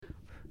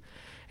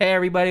Hey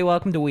everybody,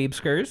 welcome to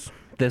Weebskers.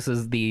 This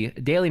is the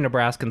Daily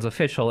Nebraskan's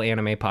official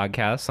anime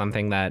podcast,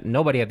 something that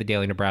nobody at the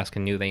Daily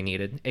Nebraskan knew they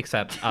needed,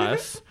 except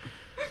us.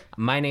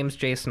 My name's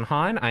Jason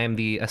Hahn. I am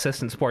the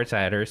assistant sports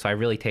editor, so I've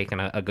really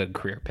taken a good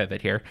career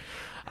pivot here.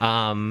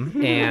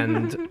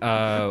 And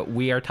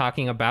we are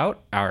talking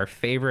about our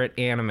favorite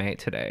anime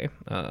today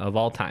of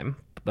all time,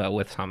 but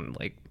with some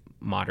like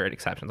moderate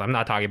exceptions. I'm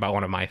not talking about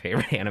one of my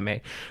favorite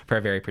anime for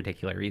a very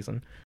particular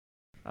reason.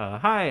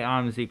 Hi,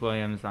 I'm Zeke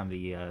Williams. I'm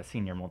the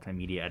senior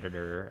multimedia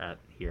editor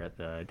here at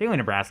the Daily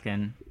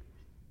Nebraskan,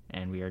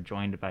 and we are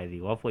joined by the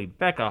lovely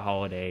Becca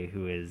Holiday,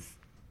 who is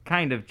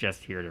kind of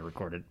just here to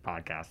record a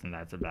podcast, and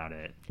that's about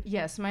it.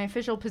 Yes, my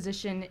official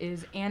position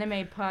is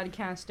anime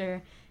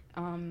podcaster.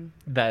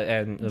 That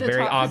and the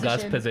very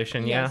august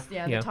position, yes,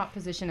 the top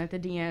position at the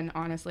DN,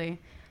 honestly.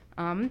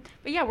 But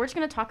yeah, we're just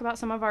gonna talk about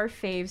some of our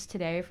faves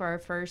today for our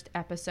first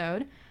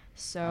episode.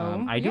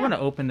 So I do want to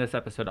open this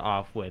episode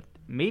off with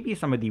maybe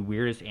some of the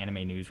weirdest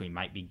anime news we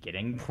might be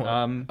getting.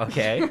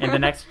 Okay. In the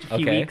next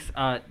few weeks,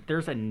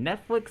 there's a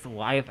Netflix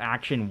live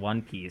action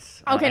One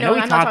Piece. Okay, I know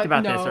we talked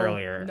about this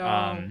earlier.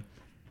 No.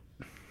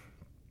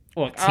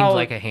 Look, seems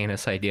like a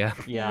heinous idea.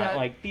 Yeah,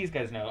 like these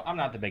guys know I'm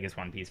not the biggest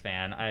One Piece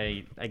fan.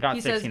 I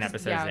got 16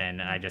 episodes in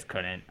and I just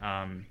couldn't.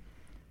 I'm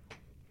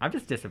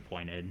just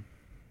disappointed.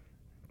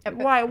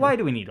 Why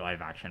do we need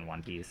live action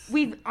One Piece?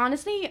 We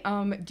honestly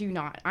do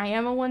not. I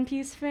am a One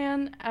Piece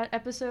fan at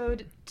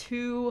episode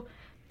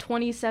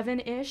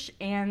 227-ish,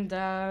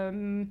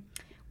 and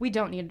we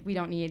don't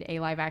need a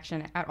live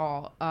action at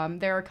all.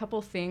 There are a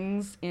couple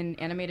things in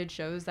animated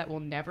shows that will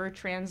never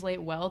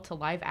translate well to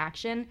live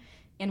action.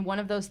 And one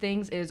of those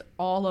things is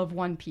all of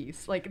One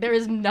Piece. Like, there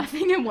is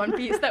nothing in One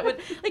Piece that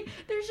would, like,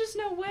 there's just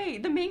no way.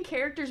 The main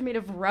character's made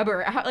of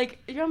rubber. Like,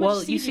 you know how much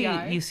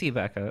CGI? you see,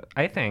 Becca,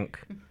 I think...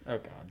 Oh,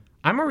 God.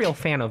 I'm a real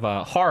fan of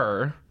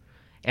horror,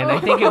 and I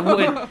think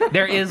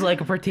there is,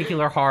 like, a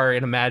particular horror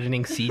in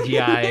imagining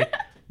CGI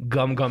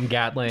Gum Gum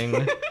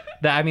Gatling.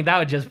 That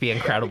would just be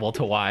incredible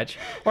to watch.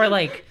 Or,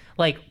 like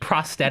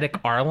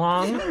prosthetic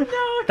Arlong.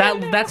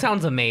 That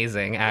sounds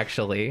amazing,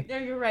 actually. Yeah,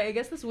 you're right. I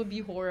guess this would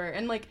be horror.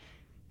 And, like,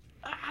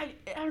 I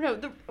don't know.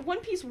 The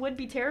One Piece would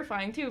be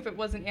terrifying too if it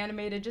wasn't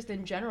animated just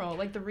in general.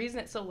 Like, the reason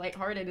it's so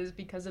lighthearted is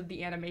because of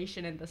the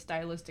animation and the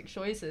stylistic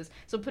choices.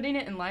 So putting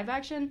it in live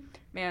action,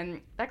 man,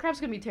 that crap's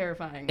gonna be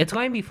terrifying. It's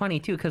going to be funny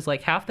too, because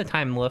like half the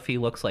time Luffy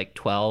looks like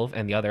 12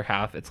 and the other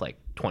half it's like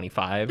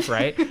 25,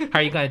 right? How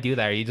are you going to do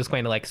that? Are you just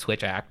going to like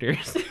switch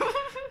actors?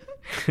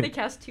 They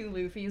cast two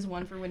Luffys,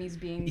 one for when he's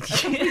being a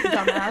complete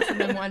dumbass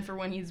and then one for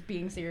when he's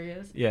being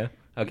serious. Yeah.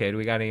 Okay, do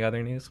we got any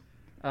other news?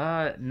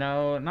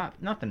 No,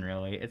 nothing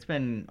really. It's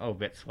been a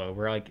bit slow.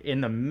 We're like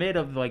in the mid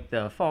of like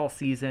the fall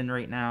season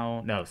right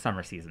now. No,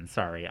 summer season.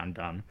 Sorry, I'm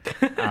dumb.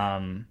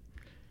 So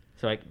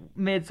like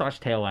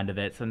mid/tail end of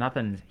it. So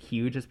nothing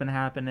huge has been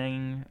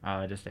happening.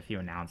 Just a few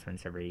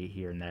announcements every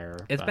here and there.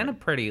 It's been a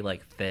pretty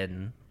like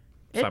thin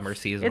summer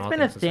season. It's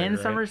been a thin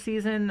summer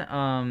season.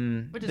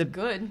 Which is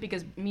good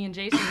because me and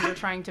Jason were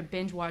trying to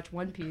binge watch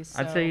One Piece. So.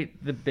 I'd say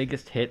the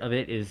biggest hit of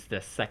it is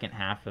the second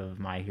half of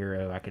My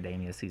Hero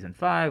Academia Season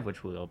 5,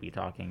 which we'll be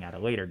talking at a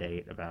later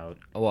date about.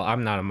 Well,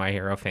 I'm not a My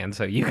Hero fan,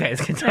 so you guys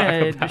can talk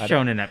about it. It's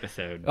shown an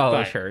episode. Oh,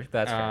 but, sure.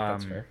 That's fair.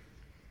 That's fair.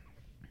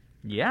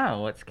 Yeah,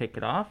 let's kick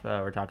it off.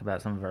 We're talking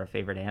about some of our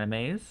favorite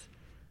animes.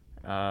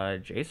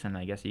 Jason,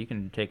 I guess you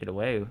can take it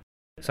away.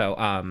 So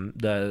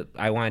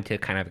I wanted to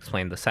kind of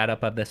explain the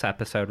setup of this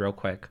episode real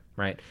quick,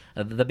 right?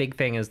 The big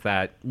thing is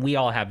that we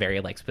all have very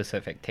like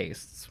specific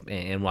tastes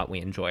in what we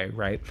enjoy,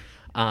 right?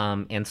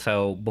 And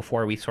so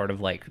before we sort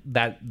of like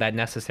that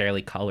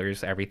necessarily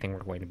colors everything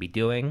we're going to be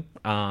doing.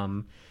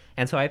 And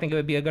so I think it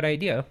would be a good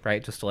idea,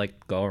 right? Just to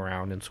like go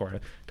around and sort of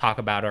talk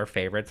about our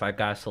favorites. I've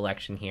got a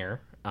selection here.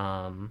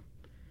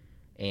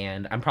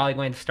 And I'm probably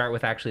going to start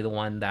with actually the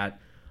one that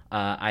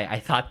I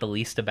thought the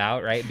least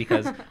about, right?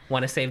 Because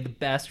want to save the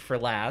best for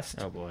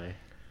last. Oh, boy.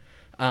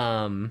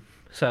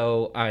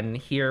 So on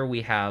here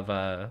we have...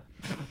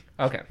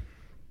 okay.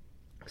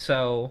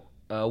 So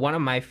one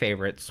of my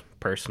favorites,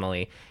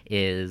 personally,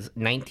 is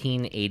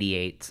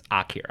 1988's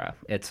Akira.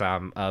 It's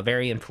a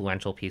very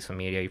influential piece of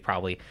media. You've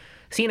probably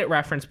seen it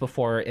referenced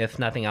before. If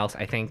nothing else,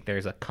 I think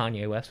there's a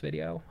Kanye West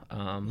video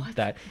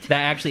that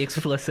actually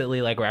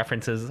explicitly like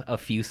references a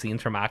few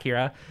scenes from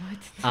Akira.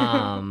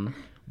 What?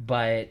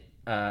 But...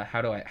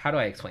 how do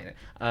I explain it?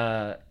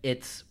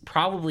 It's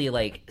probably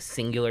like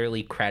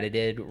singularly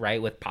credited,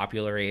 right, with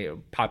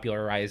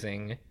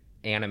popularizing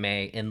anime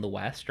in the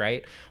West,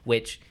 right,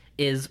 which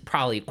is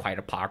probably quite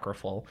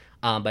apocryphal.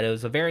 But it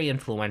was a very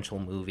influential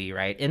movie,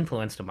 right?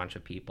 Influenced a bunch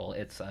of people.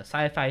 It's a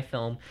sci-fi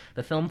film.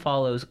 The film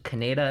follows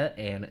Kaneda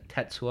and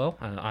Tetsuo.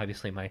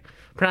 Obviously, my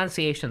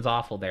pronunciation's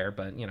awful there,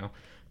 but you know.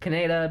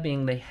 Kaneda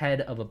being the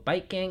head of a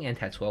bike gang and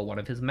Tetsuo one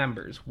of his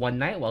members. One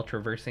night while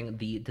traversing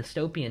the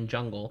dystopian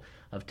jungle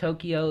of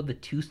Tokyo, the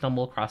two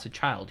stumble across a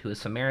child who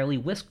is summarily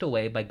whisked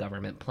away by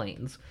government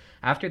planes.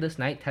 After this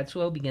night,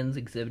 Tetsuo begins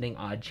exhibiting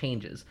odd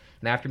changes,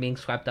 and after being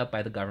swept up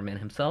by the government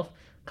himself,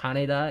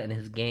 Kaneda and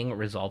his gang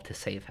resolve to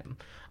save him.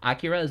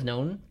 Akira is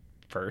known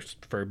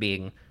first for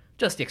being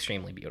just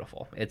extremely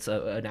beautiful. It's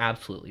an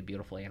absolutely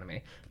beautiful anime.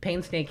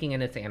 Painstaking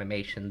in its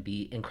animation,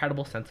 the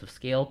incredible sense of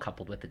scale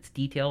coupled with its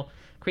detail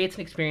creates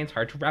an experience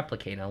hard to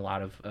replicate in a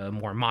lot of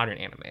more modern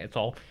anime. It's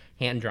all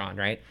hand drawn,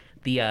 right?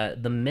 The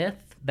myth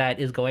that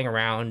is going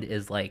around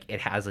is like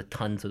it has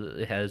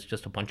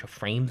just a bunch of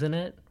frames in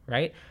it,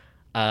 right?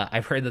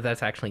 I've heard that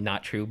that's actually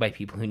not true by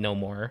people who know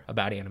more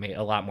about anime,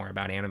 a lot more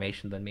about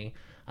animation than me.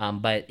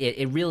 But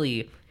it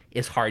really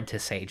is hard to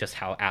say just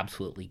how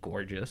absolutely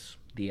gorgeous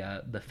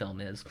the film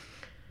is.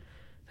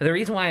 The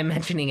reason why I'm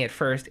mentioning it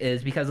first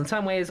is because in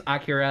some ways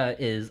Akira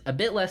is a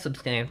bit less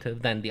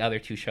substantive than the other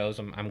two shows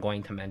I'm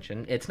going to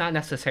mention. It's not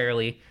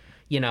necessarily,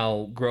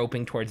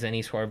 groping towards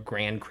any sort of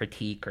grand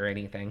critique or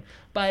anything,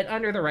 but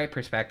under the right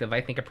perspective, I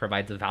think it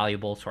provides a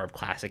valuable sort of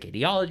classic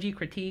ideology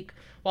critique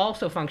while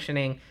also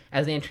functioning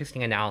as an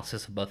interesting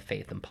analysis of both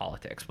faith and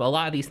politics. But a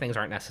lot of these things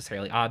aren't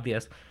necessarily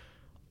obvious.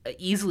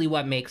 Easily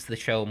what makes the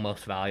show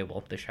most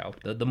valuable,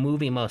 the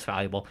movie most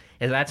valuable,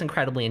 is that it's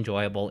incredibly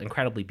enjoyable,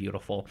 incredibly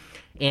beautiful,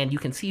 and you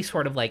can see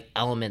sort of like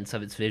elements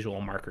of its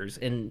visual markers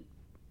in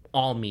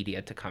all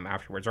media to come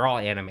afterwards, or all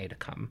anime to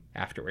come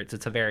afterwards.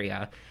 It's a very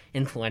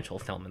influential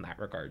film in that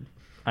regard.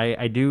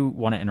 I do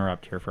want to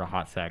interrupt here for a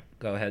hot sec.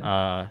 Go ahead.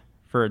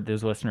 For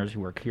those listeners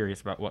who are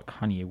curious about what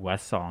Kanye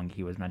West song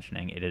he was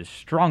mentioning, it is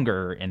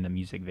Stronger in the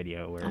music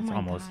video, where it's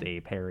almost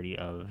a parody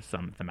of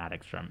some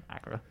thematics from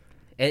Akira.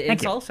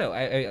 It's also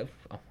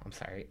I'm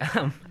sorry.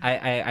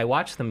 I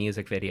watched the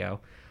music video.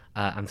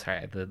 I'm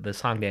sorry, the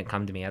song didn't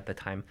come to me at the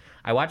time.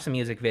 I watched the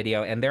music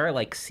video, and there are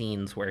like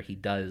scenes where he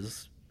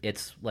does.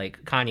 It's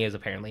like Kanye is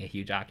apparently a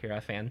huge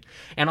Akira fan,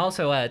 and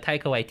also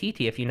Taika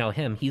Waititi. If you know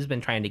him, he's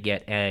been trying to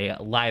get a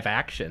live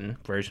action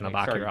version of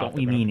Akira. Don't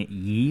we mean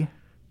Yi?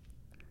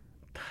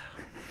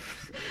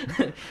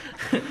 I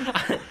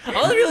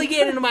was really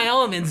getting into my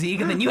element,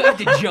 Zeke, and then you have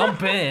to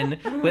jump in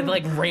with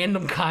like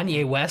random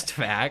Kanye West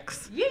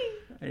facts. Yay!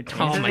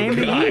 Oh my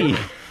god.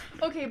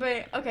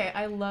 Okay,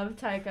 I love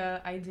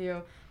Taika. I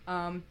do.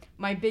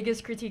 My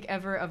biggest critique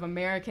ever of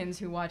Americans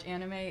who watch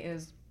anime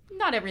is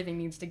not everything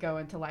needs to go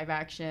into live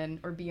action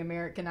or be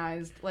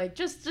Americanized. Like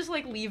just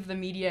like leave the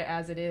media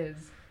as it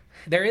is.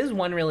 There is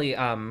one really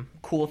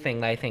cool thing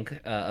that I think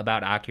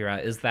about Akira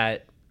is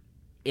that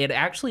it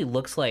actually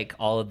looks like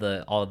all of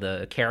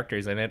the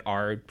characters in it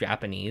are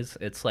Japanese.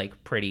 It's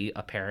like pretty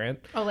apparent.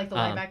 Oh, like the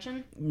live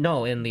action?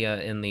 No, in the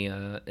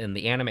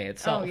anime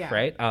itself,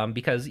 right?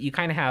 Because you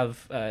kind of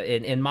have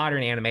in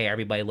modern anime,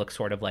 everybody looks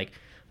sort of like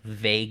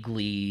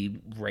vaguely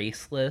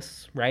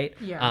raceless, right?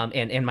 Yeah.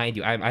 And mind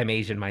you, I'm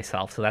Asian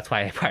myself, so that's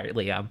why I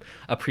partly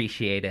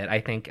appreciate it. I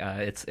think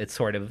it's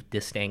sort of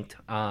distinct.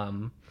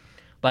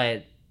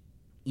 But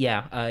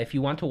yeah, if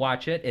you want to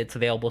watch it, it's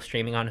available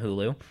streaming on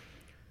Hulu.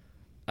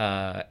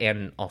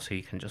 And also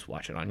you can just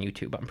watch it on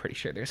YouTube. I'm pretty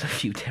sure there's a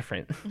few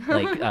different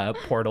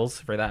portals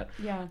for that.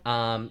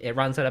 Yeah. It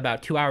runs at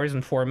about 2 hours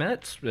and 4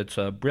 minutes. It's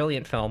a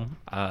brilliant film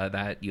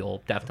that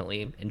you'll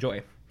definitely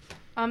enjoy.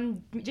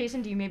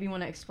 Jason, do you maybe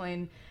want to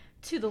explain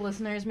to the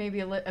listeners maybe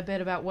a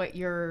bit about what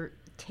your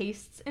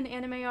tastes in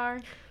anime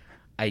are?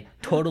 I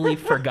totally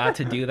forgot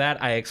to do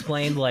that. I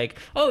explained like,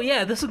 oh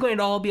yeah, this is going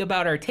to all be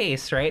about our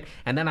tastes, right?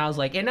 And then I was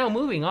like, and now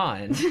moving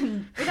on.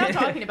 We're not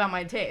talking about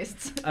my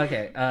tastes.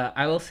 Okay,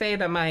 I will say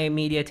that my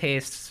media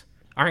tastes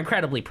are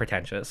incredibly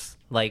pretentious,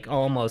 like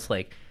almost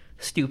like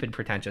stupid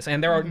pretentious.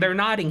 And they're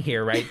nodding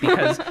here, right?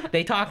 Because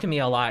they talk to me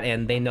a lot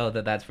and they know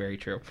that that's very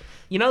true.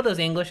 You know those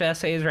English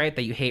essays, right,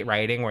 that you hate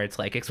writing where it's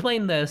like,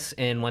 explain this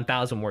in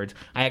 1,000 words?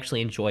 I actually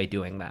enjoy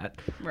doing that.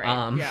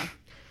 Right, yeah.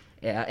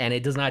 Yeah, and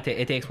it does not.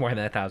 It takes more than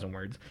 1,000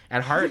 words.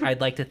 At heart,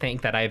 I'd like to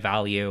think that I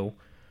value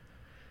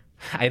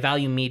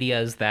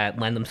medias that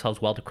lend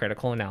themselves well to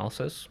critical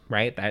analysis,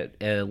 right? That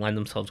lend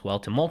themselves well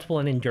to multiple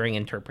and enduring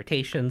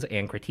interpretations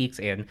and critiques,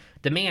 and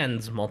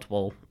demands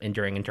multiple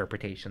enduring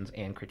interpretations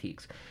and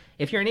critiques.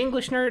 If you're an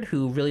English nerd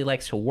who really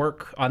likes to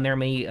work on their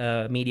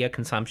media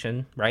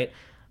consumption, right?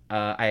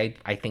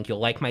 I think you'll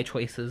like my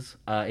choices.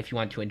 If you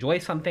want to enjoy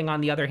something,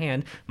 on the other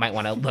hand, might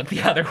want to look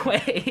the other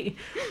way.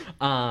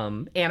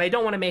 And I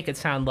don't want to make it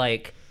sound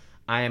like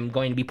I'm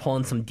going to be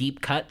pulling some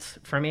deep cuts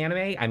from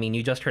anime. I mean,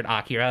 you just heard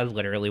Akira,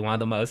 literally one of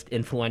the most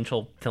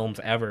influential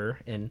films ever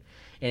in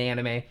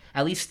anime.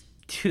 At least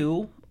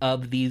two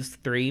of these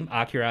three,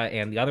 Akira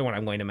and the other one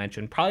I'm going to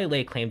mention, probably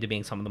lay claim to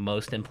being some of the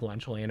most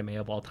influential anime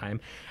of all time.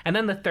 And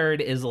then the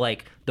third is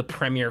like the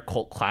premier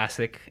cult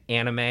classic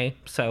anime.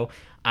 So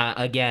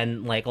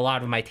again, like a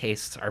lot of my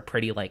tastes are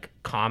pretty like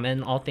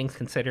common, all things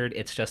considered.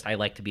 It's just I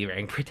like to be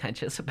very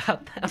pretentious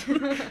about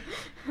them.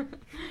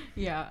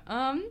 Yeah.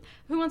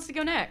 Who wants to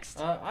go next?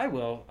 I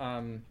will.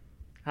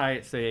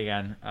 Hi, say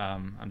again.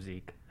 I'm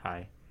Zeke.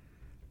 Hi.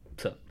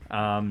 So,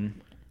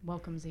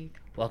 welcome, Zeke.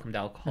 Welcome to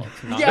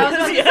Alcoholics. Yeah, I was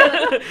about to say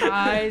that.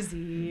 Hi,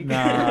 Zeke.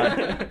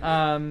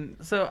 Nah.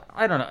 So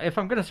I don't know. If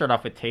I'm gonna start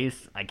off with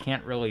taste, I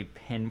can't really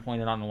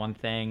pinpoint it on one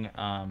thing.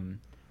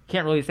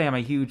 Can't really say I'm a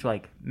huge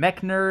like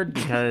mech nerd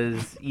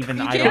because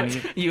even I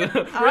don't. You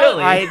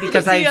really?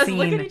 Because I've I've seen.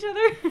 Look at each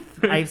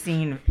other. I've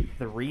seen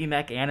 3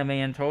 mech anime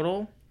in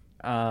total.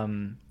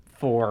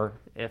 4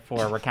 if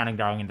we're counting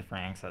Darling in the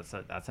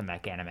Franxx. That's a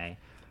mech anime.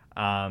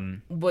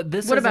 But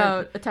this What isn't-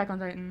 about Attack on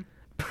Titan?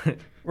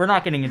 We're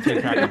not getting into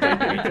Attack on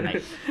Titan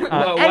tonight.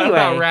 What Anyway,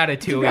 about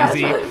Ratatouille?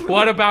 Z?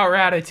 What about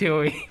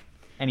Ratatouille?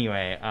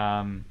 Anyway,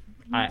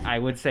 I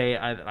would say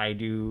I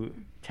do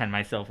tend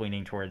myself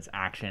leaning towards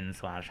action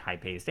 /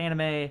 high-paced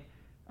anime.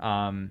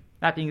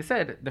 That being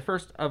said, the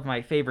first of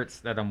my favorites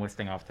that I'm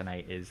listing off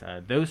tonight is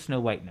Those Snow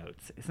White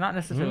Notes. It's not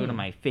necessarily one of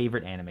my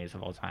favorite animes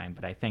of all time,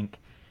 but I think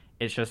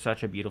it's just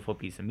such a beautiful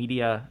piece of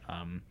media.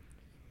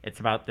 It's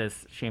about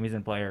this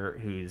shamisen player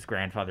whose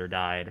grandfather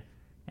died,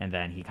 and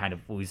then he kind of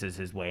loses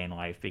his way in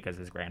life because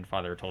his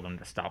grandfather told him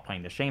to stop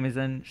playing the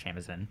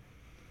shamisen.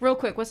 Real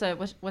quick, what's a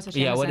shamisen?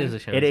 Yeah, what is a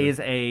shamisen? It is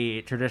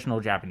a traditional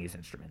Japanese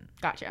instrument.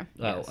 Gotcha.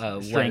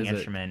 What String is it?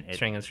 instrument.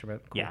 String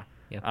instrument. Cool.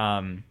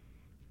 Yeah.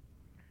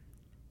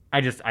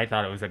 I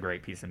thought it was a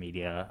great piece of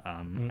media.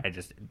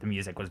 The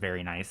music was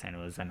very nice, and it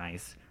was a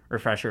nice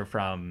refresher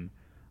from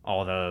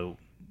all the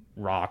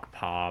rock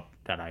pop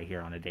that I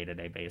hear on a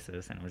day-to-day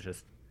basis, and it was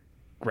just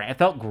it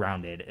felt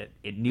grounded.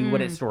 It knew what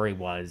its story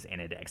was,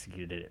 and it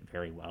executed it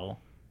very well.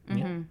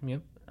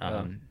 Yep.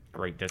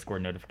 Great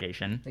Discord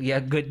notification. Yeah,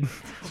 good.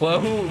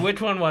 Well,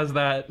 which one was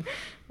that?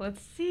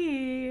 Let's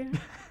see.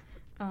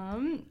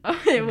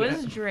 It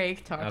was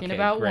Drake talking Okay,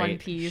 about great. One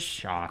Piece.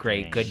 Shocking.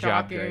 Great, good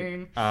job,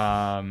 Drake.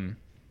 Shocking.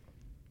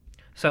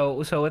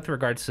 So with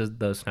regards to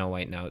those Snow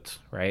White notes,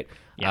 right?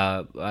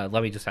 Yeah.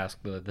 Let me just ask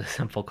the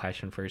simple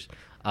question first.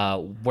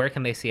 Where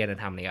can they see it, and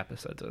how many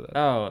episodes is it?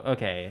 Oh,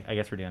 okay. I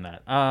guess we're doing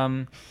that.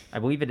 I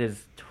believe it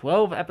is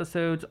 12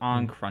 episodes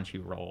on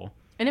Crunchyroll.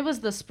 And it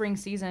was the spring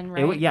season,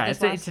 right?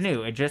 It's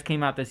new. It just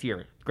came out this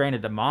year.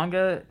 Granted, the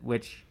manga,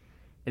 which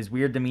is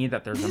weird to me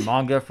that there's a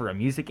manga for a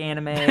music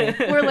anime.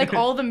 Where like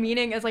all the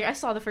meaning is like I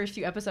saw the first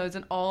few episodes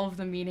and all of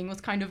the meaning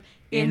was kind of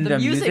in the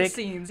music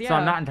scenes. Yeah. So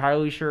I'm not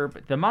entirely sure,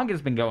 but the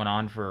manga's been going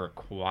on for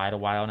quite a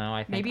while now,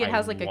 I think. Maybe it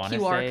has like a wanna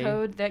QR say.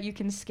 code that you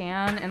can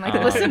scan and like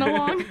listen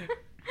along.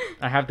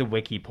 I have the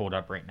wiki pulled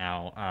up right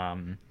now.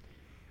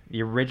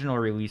 The original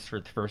release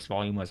for the first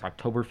volume was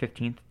October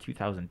 15th,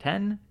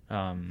 2010.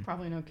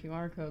 Probably no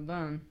QR code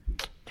then.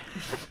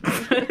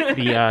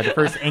 The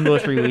first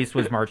English release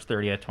was March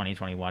 30th,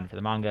 2021 for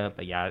the manga.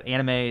 But yeah,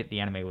 the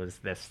anime was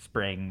this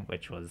spring,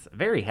 which was a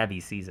very heavy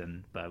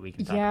season, but we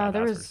can talk about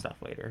that sort of stuff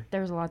later.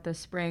 There was a lot this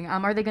spring.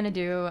 Are they going to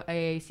do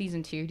a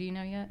season 2? Do you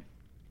know yet?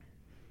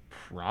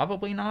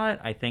 Probably not.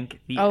 I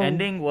think the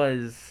ending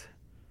was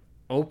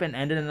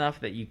open-ended enough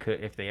that you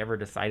could, if they ever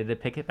decided to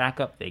pick it back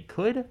up, they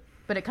could.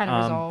 But it kind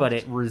of resolved. But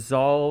it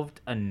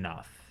resolved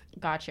enough.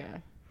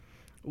 Gotcha.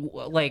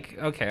 Like,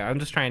 okay, I'm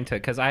just trying to,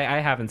 because I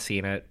haven't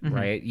seen it,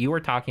 right? You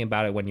were talking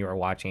about it when you were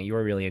watching it. You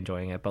were really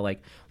enjoying it. But,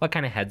 like, what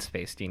kind of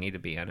headspace do you need to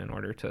be in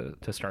order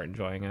to start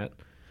enjoying it?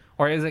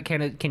 Or is it,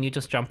 can you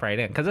just jump right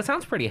in? Because it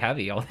sounds pretty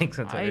heavy, all things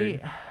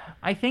considered.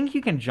 I think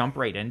you can jump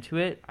right into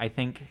it. I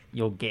think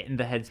you'll get in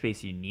the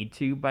headspace you need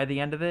to by the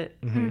end of it.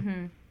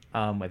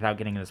 Without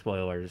getting into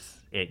spoilers,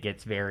 it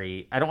gets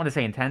very, I don't want to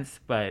say intense,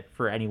 but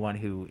for anyone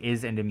who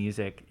is into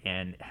music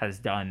and has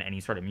done any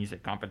sort of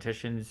music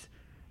competitions,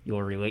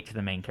 you'll relate to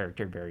the main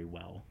character very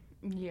well.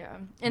 Yeah.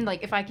 And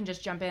like if I can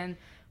just jump in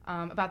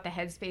about the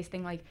headspace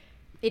thing, like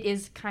it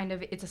is kind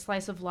of, it's a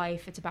slice of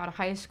life. It's about a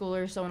high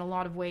schooler, so in a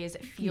lot of ways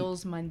it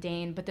feels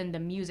mundane, but then the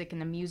music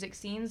and the music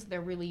scenes, they're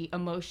really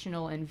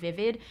emotional and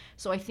vivid.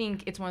 So I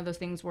think it's one of those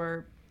things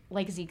where,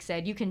 like Zeke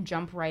said, you can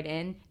jump right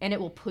in and it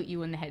will put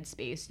you in the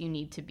headspace you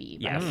need to be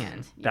by the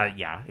end.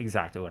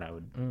 Exactly what I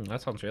would.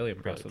 That sounds really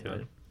impressive. to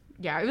it.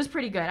 Yeah, it was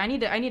pretty good. I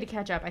need to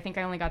catch up. I think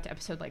I only got to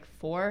episode like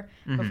 4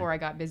 before I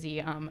got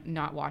busy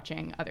not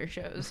watching other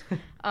shows.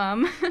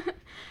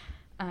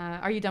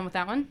 Are you done with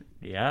that one?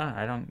 Yeah,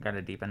 I don't got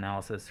a deep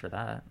analysis for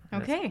that.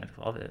 Okay. I just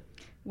love it.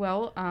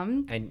 Well,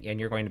 And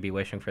you're going to be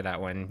wishing for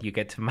that when you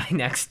get to my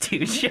next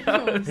 2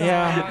 shows.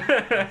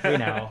 Yeah, we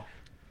know.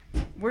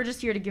 We're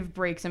just here to give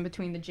breaks in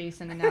between the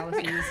Jason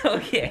analyses.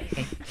 Okay.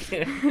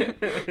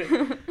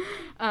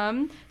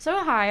 So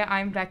hi,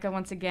 I'm Becca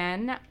once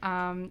again.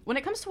 When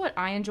it comes to what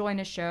I enjoy in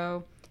a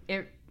show,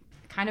 it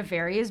kind of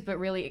varies, but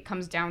really it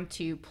comes down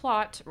to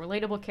plot,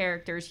 relatable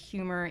characters,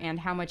 humor, and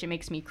how much it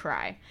makes me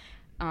cry.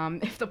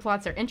 If the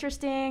plots are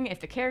interesting, if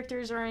the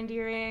characters are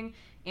endearing,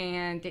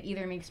 and it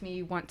either makes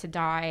me want to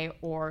die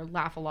or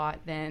laugh a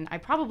lot, then I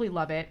probably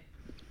love it.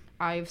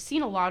 I've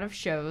seen a lot of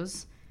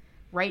shows.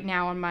 Right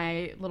now on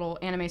my little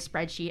anime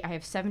spreadsheet, I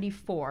have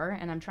 74,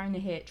 and I'm trying to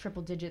hit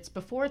triple digits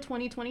before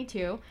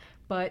 2022.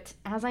 But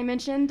as I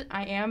mentioned,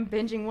 I am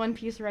binging One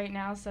Piece right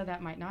now, so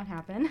that might not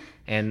happen.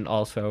 And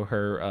also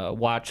her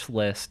watch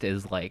list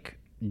is like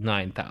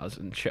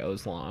 9,000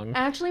 shows long.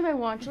 Actually, my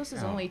watch list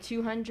is only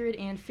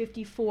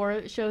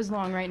 254 shows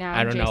long right now.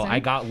 I don't know. Jason. I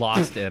got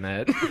lost in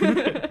it.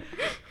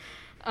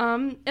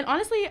 And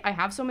honestly, I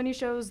have so many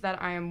shows that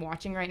I am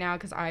watching right now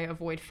because I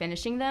avoid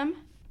finishing them.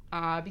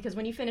 Because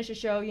when you finish a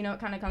show, you know, it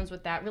kind of comes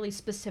with that really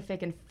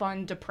specific and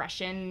fun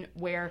depression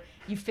where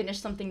you finish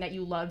something that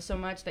you love so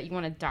much that you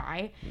want to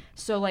die.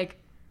 So, like,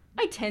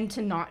 I tend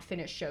to not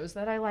finish shows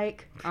that I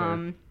like.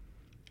 Sure.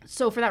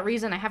 So for that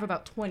reason, I have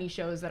about 20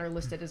 shows that are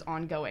listed as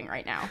ongoing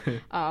right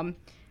now.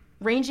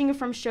 Ranging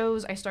from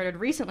shows I started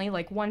recently,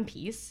 like One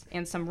Piece,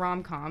 and some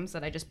rom-coms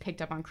that I just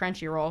picked up on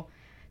Crunchyroll,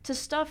 to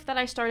stuff that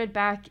I started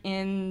back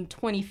in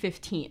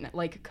 2015,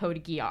 like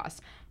Code Geass.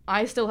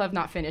 I still have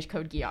not finished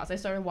Code Geass. I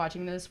started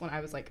watching this when I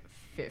was like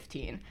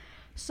 15.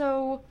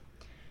 So,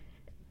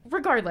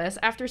 regardless,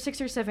 after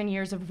 6 or 7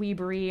 years of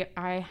Weebery,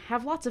 I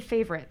have lots of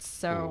favorites,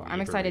 so I'm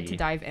excited to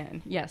dive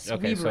in. Yes,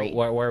 Okay, Weebery.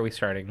 so where are we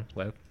starting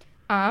with?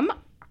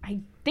 I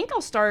think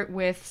I'll start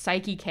with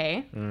Saiki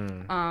K,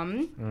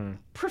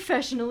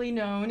 professionally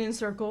known in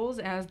circles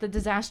as The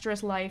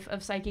Disastrous Life of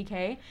Saiki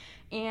K,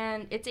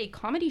 and it's a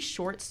comedy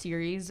short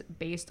series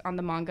based on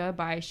the manga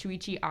by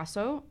Shuichi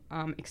Aso.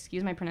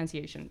 Excuse my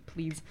pronunciation,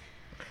 please.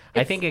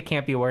 I think it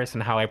can't be worse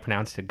than how I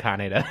pronounced it,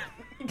 Kaneda.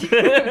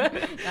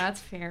 That's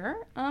fair.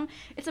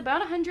 It's about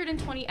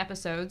 120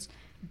 episodes,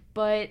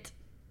 but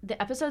the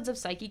episodes of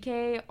Saiki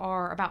K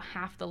are about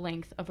half the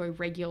length of a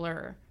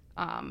regular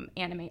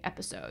anime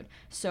episode.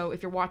 So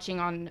if you're watching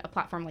on a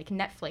platform like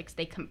Netflix,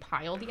 they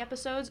compile the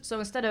episodes. So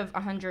instead of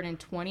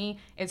 120,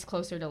 it's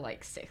closer to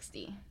like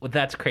 60. Well,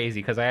 that's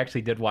crazy because I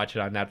actually did watch it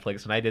on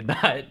Netflix and I did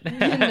not.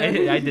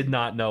 I did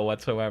not know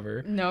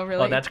whatsoever. No,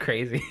 really? Oh, that's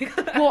crazy.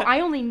 Well, I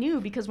only knew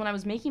because when I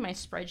was making my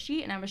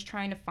spreadsheet and I was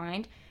trying to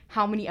find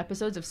how many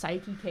episodes of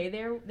Saiki K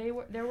there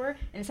were,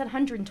 and it said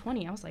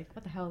 120. I was like,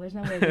 what the hell? There's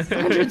no way this is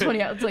 120.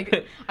 It's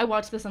like, I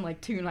watched this in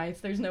like 2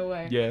 nights. There's no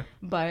way. Yeah.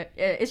 But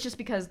it's just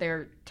because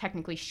they're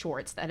technically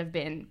shorts that have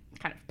been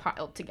kind of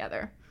piled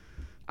together.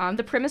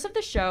 The premise of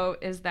the show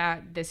is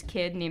that this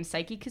kid named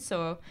Saiki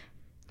Kusuo,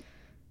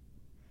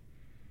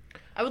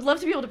 I would love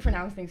to be able to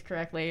pronounce things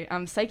correctly.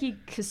 Saiki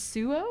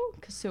Kusuo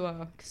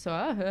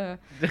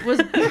was.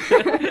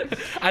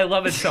 I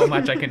love it so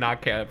much I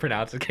cannot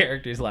pronounce the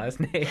character's last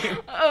name.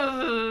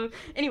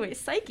 Anyway,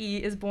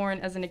 Saiki is born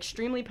as an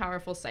extremely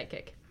powerful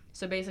psychic.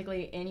 So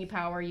basically, any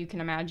power you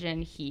can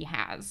imagine, he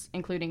has,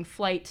 including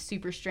flight,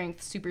 super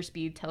strength, super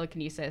speed,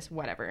 telekinesis,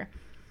 whatever.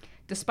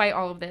 Despite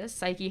all of this,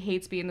 Saiki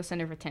hates being the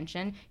center of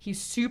attention.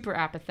 He's super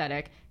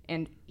apathetic,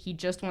 and he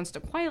just wants to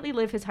quietly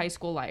live his high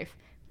school life.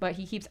 But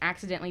he keeps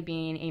accidentally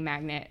being a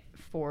magnet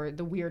for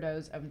the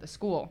weirdos of the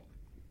school.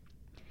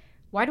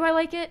 Why do I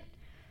like it?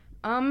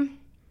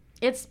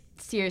 It's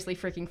seriously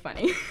freaking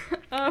funny.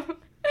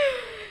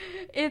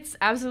 It's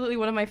absolutely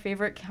one of my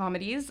favorite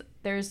comedies.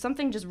 There's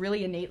something just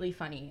really innately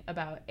funny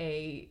about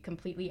a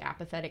completely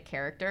apathetic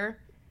character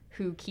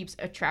who keeps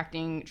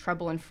attracting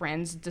trouble and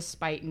friends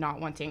despite not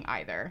wanting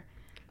either.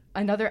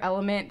 Another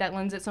element that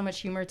lends it so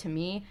much humor to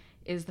me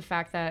is the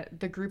fact that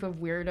the group of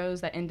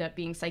weirdos that end up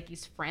being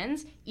Saiki's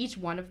friends, each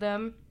one of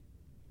them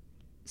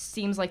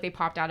seems like they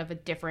popped out of a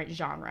different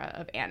genre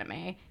of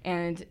anime.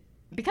 And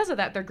because of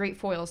that, they're great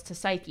foils to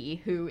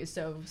Saiki, who is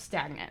so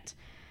stagnant.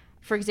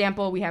 For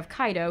example, we have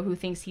Kaido, who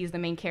thinks he's the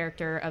main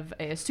character of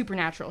a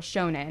supernatural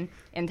shonen,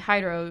 and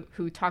Hiro,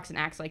 who talks and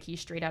acts like he's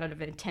straight out of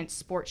an intense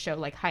sports show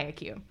like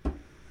Haikyuu.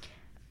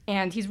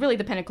 And he's really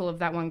the pinnacle of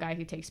that one guy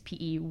who takes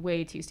PE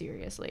way too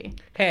seriously.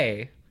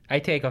 Hey, I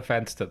take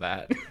offense to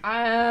that.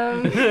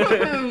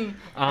 I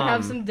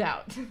have some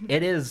doubt.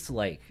 It is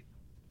like,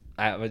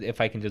 if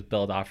I can just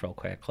build off real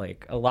quick,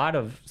 like a lot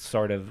of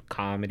sort of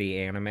comedy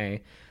anime,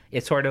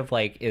 it sort of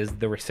like is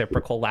the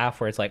reciprocal laugh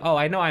where it's like, oh,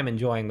 I know I'm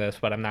enjoying this,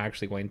 but I'm not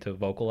actually going to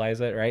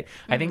vocalize it, right?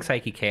 I think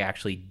Saiki K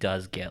actually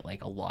does get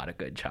like a lot of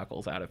good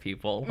chuckles out of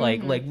people,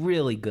 like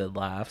really good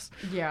laughs.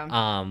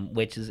 Yeah.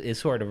 Which is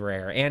sort of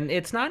rare, and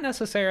it's not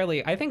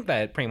necessarily. I think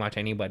that pretty much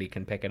anybody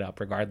can pick it up,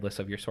 regardless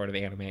of your sort of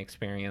anime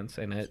experience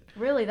in it.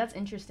 Really, that's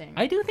interesting.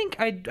 I do think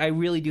I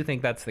really do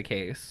think that's the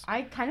case.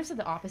 I kind of said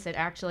the opposite,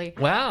 actually.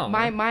 Wow.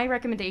 My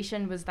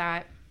recommendation was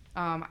that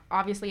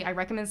obviously I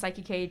recommend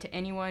Saiki K to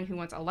anyone who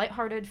wants a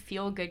lighthearted,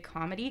 feel-good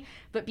comedy,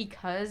 but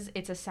because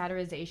it's a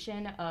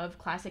satirization of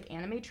classic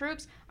anime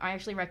tropes, I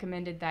actually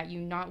recommended that you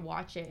not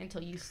watch it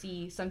until you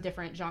see some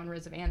different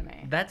genres of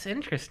anime. That's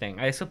interesting.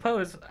 I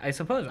suppose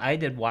I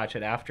did watch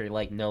it after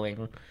like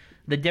knowing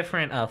the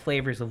different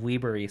flavors of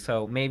Weebery,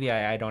 so maybe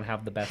I don't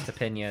have the best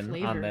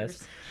opinion on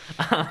this.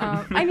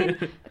 I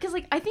mean, because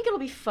like I think it'll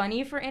be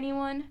funny for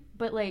anyone,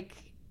 but like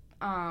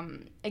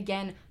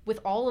again, with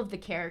all of the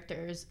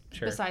characters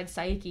besides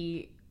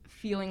Saiki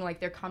feeling like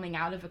they're coming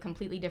out of a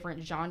completely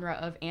different genre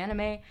of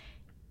anime,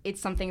 it's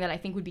something that I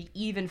think would be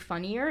even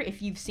funnier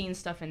if you've seen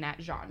stuff in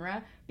that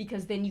genre,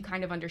 because then you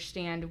kind of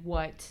understand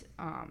what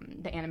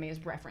the anime is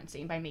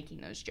referencing by making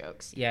those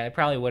jokes. Yeah, it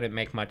probably wouldn't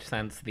make much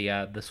sense,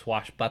 the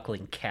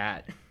swashbuckling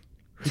cat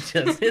who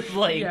just is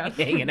like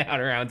hanging out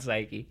around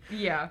Saiki.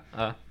 Yeah.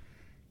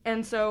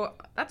 And so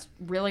that's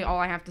really all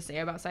I have to say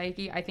about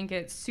Saiki. I think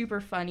it's super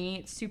funny.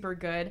 It's super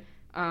good.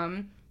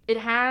 It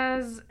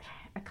has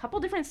a couple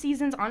different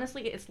seasons.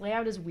 Honestly, its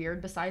layout is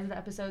weird besides the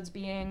episodes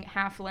being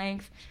half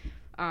length.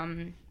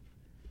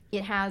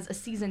 It has a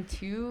season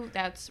 2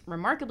 that's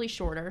remarkably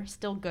shorter,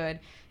 still good.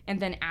 And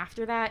then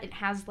after that, it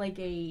has like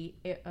a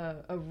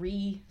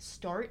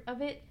restart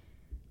of it,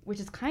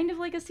 which is kind of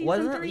like a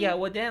season 3. Yeah,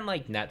 well, didn't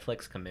like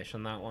Netflix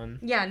commission that one?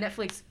 Yeah,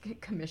 Netflix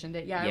commissioned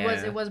it. Yeah,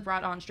 it was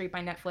brought on straight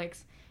by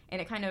Netflix, and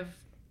it kind of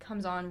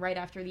comes on right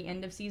after the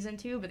end of season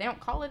 2, but they don't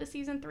call it a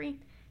season 3.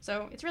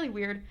 So it's really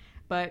weird,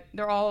 but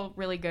they're all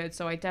really good,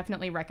 so I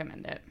definitely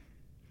recommend it.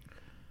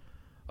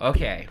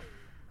 Okay,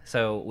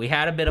 so we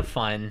had a bit of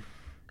fun,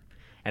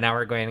 and now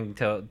we're going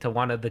to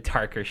one of the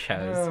darker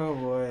shows. Oh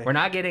boy. We're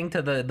not getting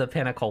to the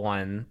pinnacle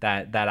one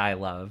that I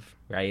love,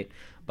 right?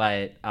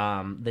 But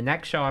the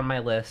next show on my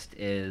list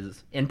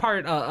is, in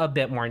part, a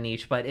bit more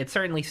niche, but it's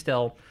certainly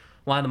still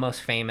one of the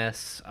most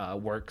famous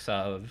works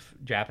of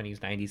Japanese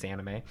 90s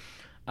anime.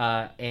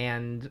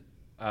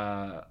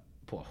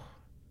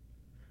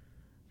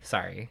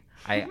 Sorry,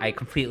 I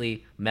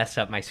completely messed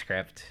up my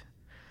script.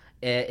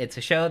 It's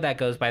a show that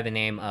goes by the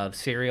name of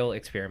Serial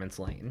Experiments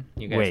Lain.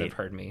 You guys have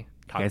heard me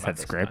talk about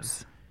this. You guys had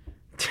scripts?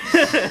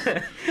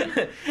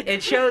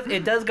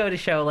 It does go to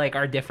show like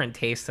our different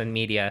tastes in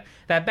media,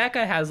 that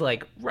Becca has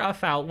like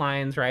rough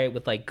outlines, right,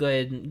 with like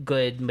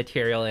good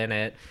material in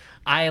it.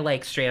 I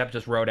like straight up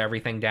just wrote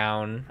everything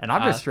down, and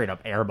I'm just straight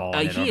up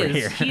airballing it over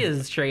here. He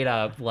is straight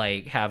up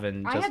like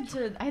having. I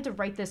had to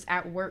write this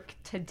at work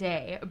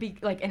today,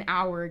 like an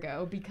hour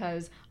ago,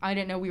 because I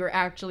didn't know we were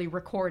actually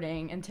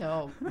recording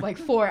until like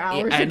 4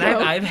 hours and ago.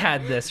 I've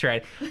had this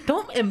right.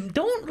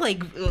 Don't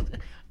like.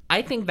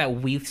 I think that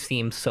we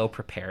seem so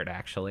prepared,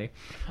 actually.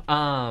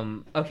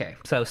 Okay,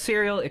 so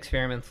Serial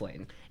Experiments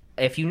Lain.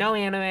 If you know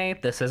anime,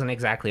 this isn't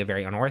exactly a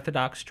very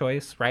unorthodox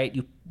choice, right?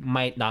 You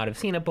might not have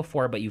seen it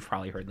before, but you've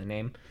probably heard the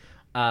name.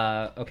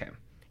 Okay.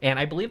 And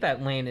I believe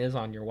that Lain is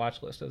on your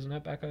watch list, isn't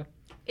it, Becca?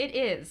 It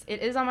is.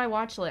 It is on my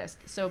watch list.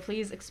 So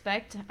please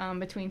expect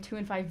between 2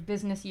 and 5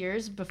 business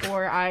years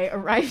before I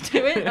arrive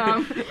to it.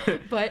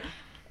 But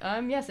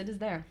yes, it is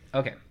there.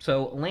 Okay.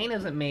 So Lain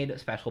isn't made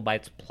special by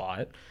its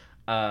plot.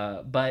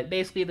 But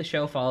basically the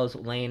show follows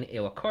Lain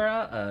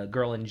Iwakura, a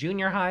girl in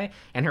junior high,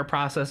 and her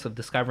process of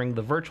discovering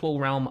the virtual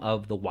realm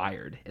of the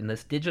wired. In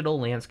this digital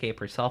landscape,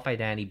 her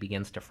self-identity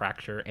begins to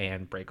fracture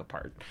and break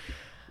apart.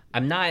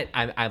 I'm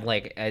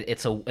like,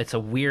 it's a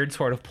weird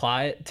sort of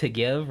plot to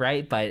give,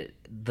 right? But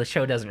the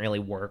show doesn't really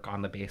work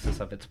on the basis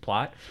of its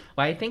plot.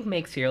 What I think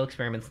makes Serial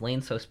Experiments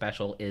Lain so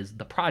special is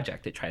the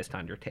project it tries to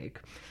undertake.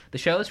 The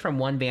show is, from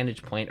one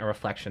vantage point, a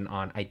reflection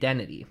on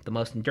identity. The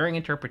most enduring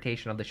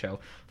interpretation of the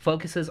show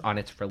focuses on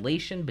its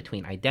relation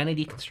between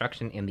identity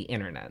construction and the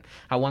internet,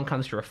 how one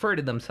comes to refer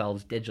to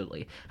themselves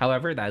digitally.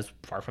 However, that is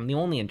far from the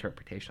only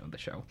interpretation of the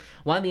show.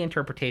 One of the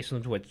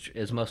interpretations which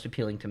is most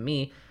appealing to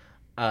me,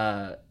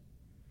 and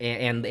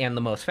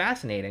the most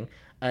fascinating,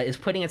 is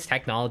putting its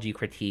technology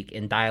critique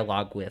in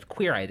dialogue with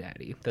queer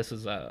identity. This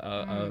is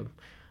a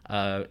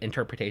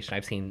interpretation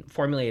I've seen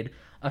formulated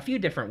a few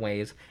different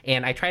ways,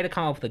 and I tried to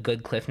come up with a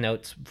good Cliff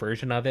Notes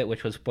version of it,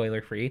 which was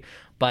spoiler free,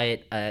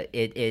 but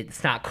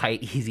it's not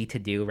quite easy to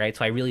do, right?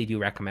 So I really do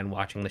recommend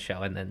watching the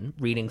show and then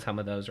reading some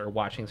of those or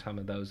watching some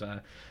of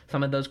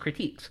those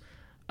critiques.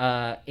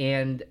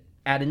 And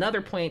at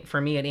another point, for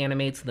me, it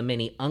animates the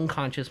many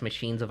unconscious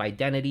machines of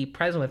identity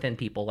present within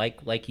people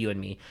like you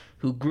and me,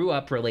 who grew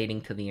up relating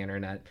to the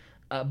internet,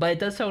 but it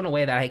does so in a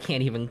way that I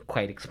can't even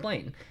quite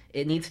explain.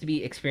 It needs to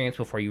be experienced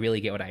before you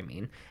really get what I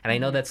mean. And I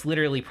know that's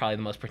literally probably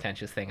the most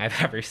pretentious thing I've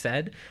ever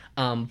said,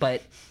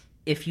 but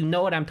if you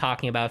know what I'm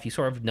talking about, if you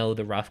sort of know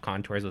the rough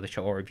contours of the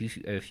show, or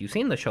if you've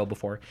seen the show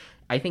before,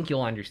 I think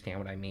you'll understand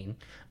what I mean.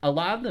 A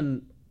lot of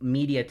the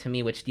media, to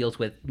me, which deals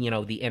with,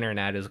 the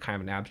internet as kind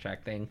of an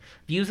abstract thing,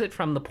 views it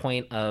from the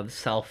point of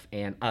self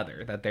and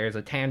other, that there's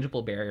a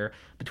tangible barrier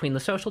between the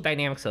social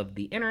dynamics of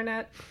the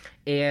internet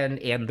and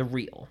the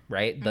real,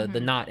 right? The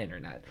not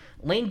internet.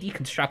 Lain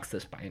deconstructs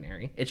this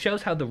binary. It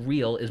shows how the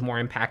real is more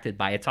impacted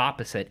by its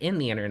opposite in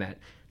the internet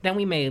than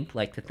we may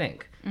like to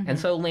think. And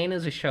so Lain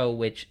is a show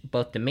which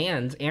both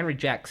demands and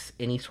rejects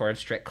any sort of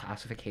strict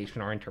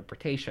classification or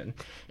interpretation.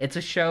 It's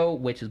a show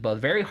which is both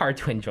very hard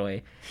to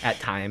enjoy at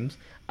times,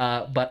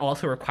 but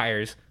also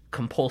requires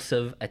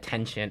compulsive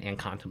attention and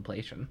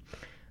contemplation.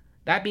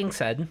 That being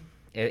said,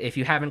 if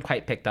you haven't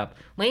quite picked up,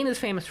 Lain is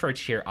famous for its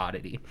sheer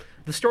oddity.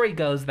 The story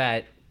goes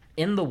that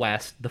in the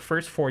West, the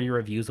first 40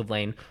 reviews of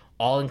Lain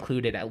all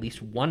included at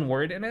least one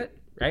word in it,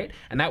 right?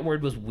 And that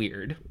word was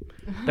weird.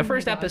 The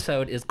first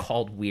episode is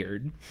called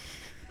Weird.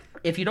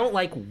 If you don't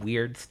like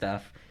weird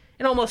stuff,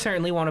 it almost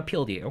certainly won't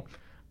appeal to you.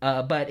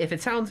 But if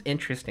it sounds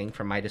interesting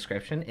from my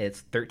description,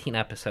 it's 13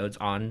 episodes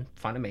on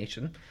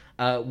Funimation,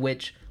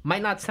 which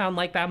might not sound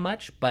like that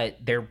much, but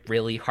they're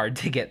really hard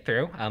to get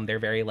through. They're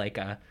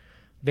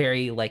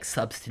very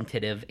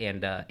substantive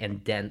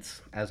and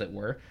dense, as it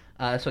were.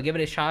 So give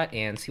it a shot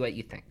and see what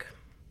you think.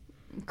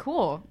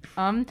 Cool.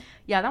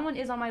 Yeah, that one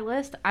is on my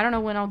list. I don't know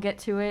when I'll get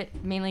to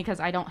it, mainly because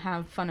I don't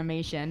have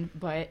Funimation,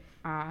 but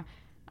I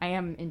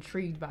am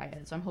intrigued by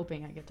it, so I'm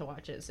hoping I get to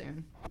watch it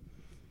soon.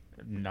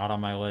 Not on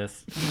my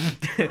list.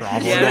 Probably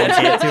won't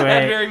get to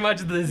it. Very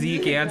much the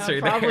Zeke answer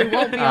there. Probably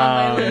won't be on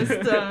my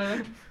list.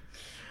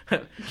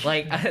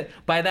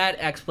 By that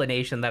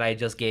explanation that I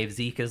just gave,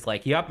 Zeke is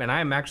like, yep, and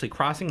I'm actually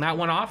crossing that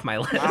one off my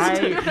list.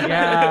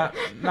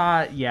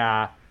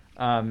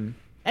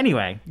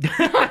 Anyway.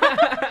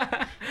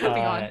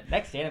 Moving on.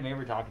 Next anime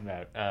we're talking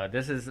about.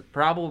 This is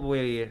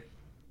probably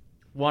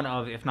one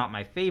of, if not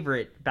my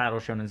favorite, battle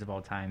shonens of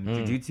all time,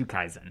 Jujutsu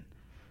Kaisen.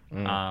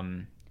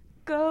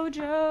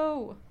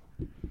 Gojo.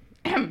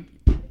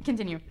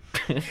 Continue.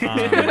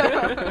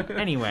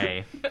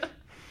 Anyway.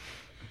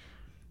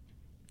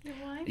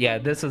 Yeah,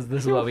 this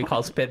is what we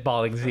call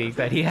spitballing Zeke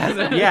that he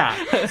hasn't.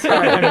 Yeah.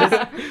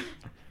 Sorry,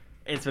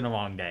 it's been a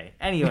long day.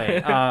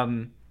 Anyway,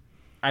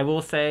 I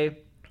will say,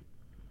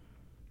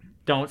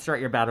 don't start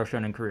your battle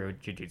shonen career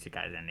with Jujutsu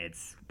Kaisen.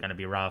 It's gonna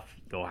be rough.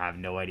 You'll have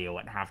no idea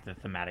what half the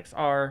thematics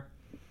are.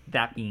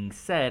 That being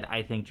said,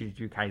 I think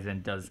Jujutsu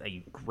Kaisen does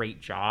a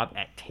great job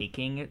at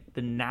taking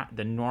the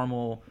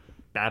normal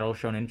battle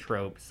shonen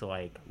tropes,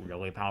 like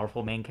really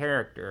powerful main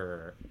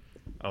character,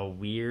 a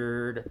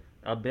weird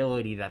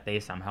ability that they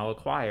somehow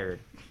acquired.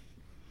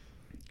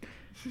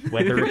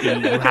 Whether it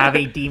be you have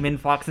a demon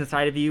fox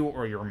inside of you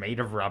or you're made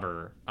of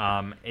rubber.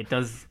 It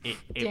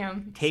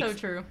Damn, takes, so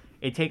true.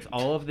 It takes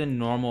all of the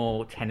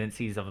normal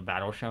tendencies of a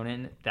battle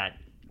shonen that,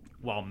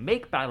 while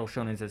make battle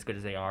shonens as good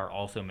as they are,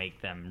 also make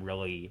them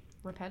really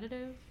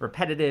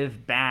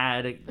repetitive,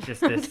 bad,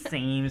 just the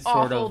same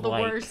sort Awful, of the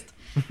like worst.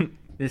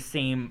 the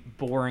same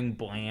boring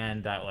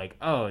bland that like,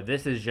 oh,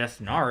 this is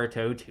just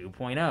Naruto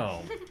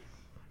 2.0.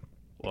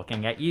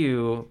 Looking at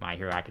you, My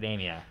Hero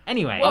Academia.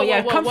 Anyway. Oh yeah,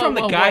 it comes from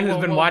the guy who's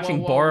been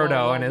watching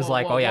Boruto and is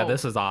like, oh yeah,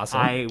 this is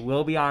awesome. I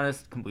will be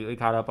honest, completely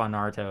caught up on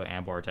Naruto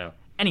and Boruto.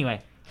 Anyway.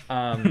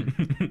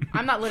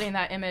 I'm not letting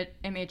that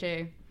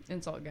MHA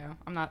insult go.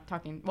 I'm not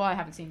talking... Well, I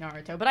haven't seen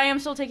Naruto, but I am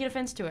still taking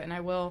offense to it, and I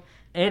will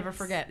never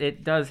forget.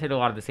 It does hit a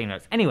lot of the same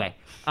notes. Anyway,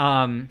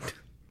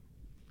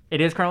 it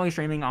is currently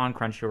streaming on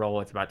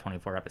Crunchyroll. It's about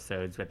 24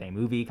 episodes with a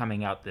movie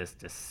coming out this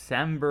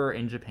December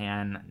in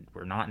Japan.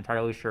 We're not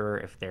entirely sure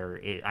if there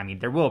is... I mean,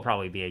 there will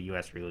probably be a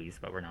U.S. release,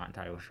 but we're not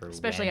entirely sure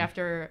Especially when.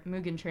 after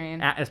Mugen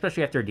Train.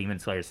 Especially after Demon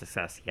Slayer's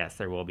success, yes,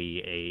 there will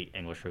be a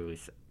English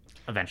release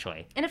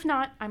eventually. And if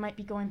not, I might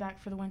be going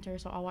back for the winter,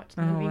 so I'll watch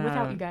the movie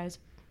without you guys.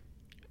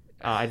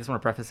 I just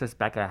want to preface this.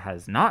 Becca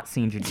has not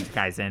seen Jujutsu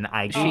Kaisen.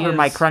 I gave her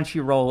my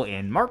Crunchyroll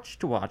in March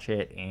to watch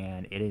it,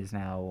 and it is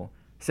now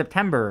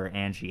September,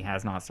 and she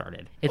has not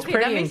started. It's pretty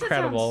that makes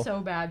incredible. It sound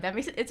so bad. That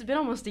makes it. It's been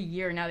almost a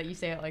year now that you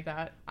say it like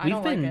that.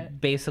 We've been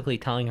basically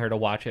telling her to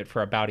watch it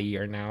for about a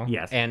year now.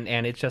 Yes, and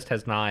it just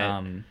has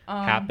not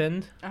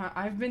happened.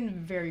 I've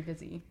been very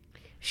busy.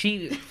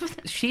 She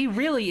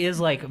really is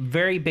like a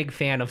very big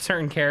fan of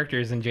certain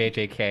characters in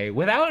JJK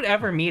without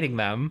ever meeting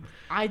them.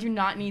 I do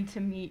not need to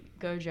meet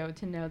Gojo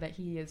to know that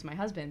he is my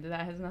husband.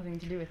 That has nothing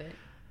to do with it.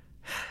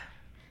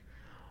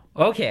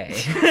 Okay.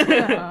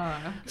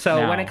 So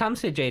now, when it comes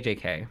to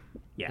JJK,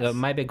 yes.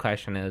 My big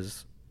question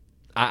is,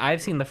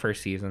 I've seen the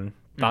first season,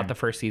 thought the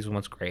first season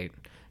was great.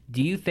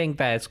 Do you think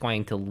that it's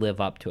going to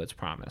live up to its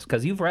promise?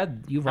 Because you've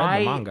read the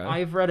manga.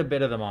 I've read a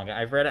bit of the manga.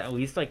 I've read at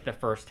least like the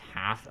first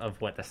half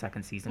of what the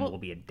second season will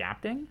be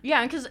adapting.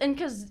 Yeah, and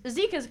because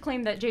Zeke has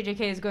claimed that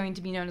JJK is going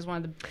to be known as one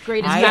of the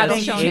greatest battle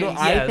shonen.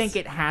 I think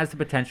it has the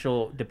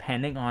potential,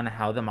 depending on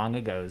how the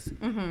manga goes.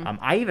 Mm-hmm.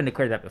 I even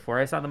declared that before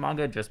I saw the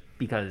manga, just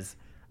because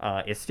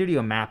it's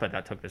Studio Mappa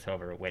that took this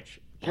over. Which,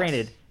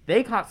 granted,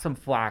 they caught some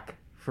flack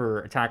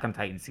for Attack on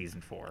Titan Season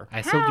 4.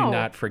 I still do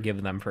not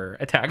forgive them for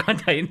Attack on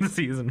Titan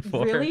Season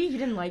 4. Really? You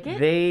didn't like it?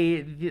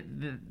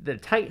 The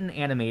Titan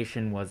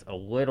animation was a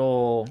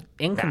little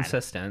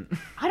inconsistent.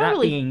 I don't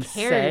really being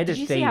care. Said, Did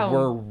you they see how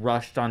were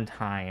rushed on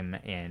time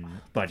in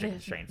budget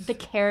constraints. The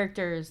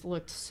characters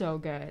looked so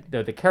good.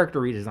 The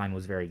character redesign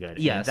was very good.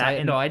 Yes,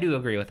 I do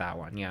agree with that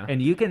one, yeah.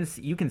 And you can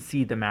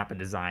see the Mappa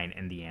design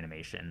in the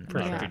animation for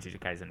Jujutsu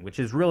Kaisen, which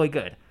is really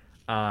good.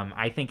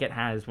 I think it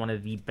has one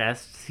of the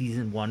best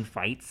Season 1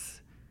 fights,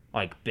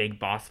 like big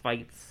boss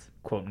fights,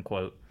 quote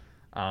unquote,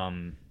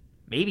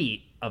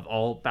 maybe of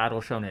all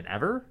battle shonen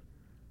ever.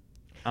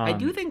 I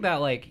do think that,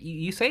 like,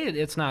 you say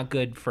it's not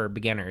good for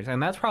beginners,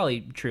 and that's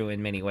probably true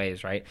in many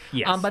ways, right?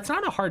 Yes. But it's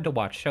not a hard to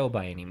watch show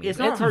by any means. It's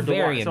not hard to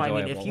watch. Enjoyable. So,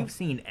 I mean, if you've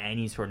seen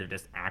any sort of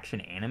just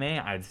action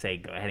anime, I'd say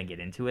go ahead and get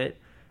into it.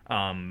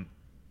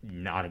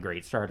 Not a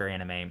great starter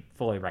anime.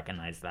 Fully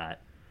recognize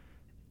that.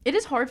 It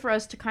is hard for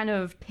us to kind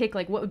of pick,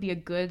 like, what would be a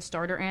good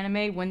starter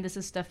anime when this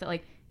is stuff that,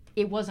 like,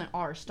 it wasn't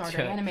our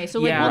starter anime, so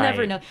like we'll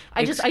never know.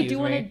 I do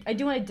want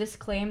to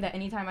disclaim that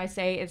anytime I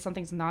say if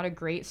something's not a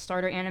great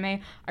starter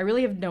anime, I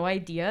really have no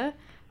idea.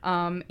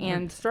 And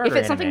if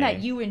it's something that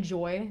you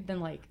enjoy, then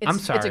like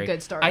it's a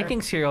good starter. I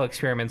think Serial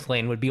Experiments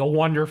Lane would be a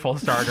wonderful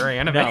starter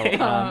anime.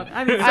 No,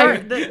 I mean,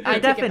 the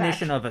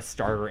definition of a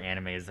starter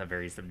anime is a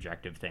very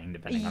subjective thing,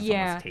 depending on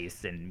someone's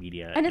taste in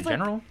media in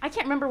general. Like, I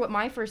can't remember what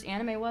my first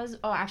anime was.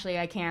 Oh, actually,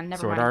 I can.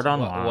 Never mind. Sword Art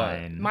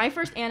Online. My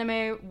first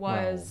anime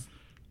was.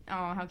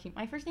 Oh, how cute.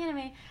 My first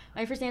anime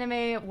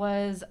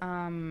was, I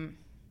don't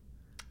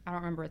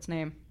remember its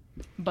name,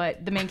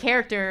 but the main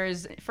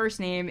character's first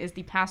name is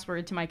the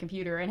password to my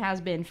computer and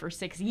has been for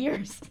 6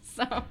 years.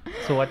 So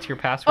what's your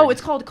password? Oh,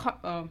 it's called,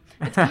 I'm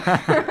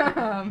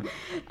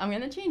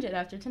going to change it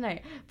after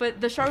tonight.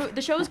 But the show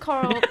is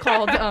called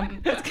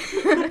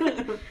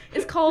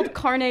it's called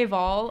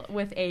Carnival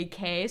with a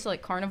K, so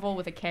like carnival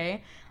with a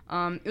K.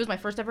 It was my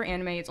first ever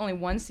anime. It's only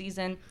one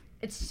season.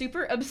 It's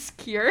super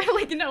obscure.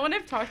 Like, no one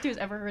I've talked to has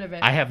ever heard of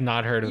it. I have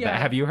not heard of Yeah.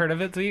 that. Have you heard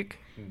of it, Zeke?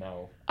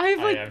 No. I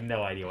I have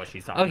no idea what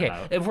she's talking Okay,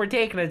 about. if we're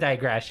taking a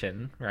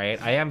digression,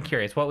 right? I am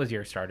curious. What was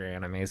your starter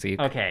anime, Zeke?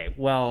 Okay,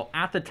 well,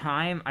 at the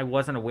time, I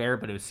wasn't aware,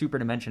 but it was Super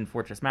Dimension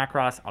Fortress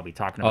Macross. I'll be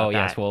talking about Oh, that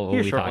yes, we'll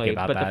here be talking shortly.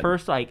 about but that. the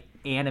first, like,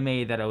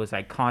 anime that I was,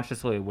 like,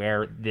 consciously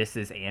aware this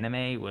is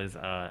anime was,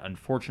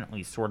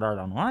 unfortunately, Sword Art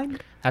Online.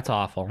 That's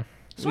awful.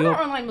 Sword Art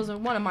Online was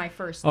one of my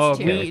first Oh,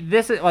 too. okay.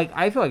 This is, like,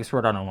 I feel like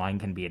Sword Art Online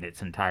can be in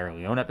its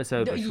entirely own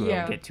episode, which we'll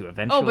Yeah. get to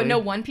eventually. Oh, but no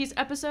One Piece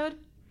episode?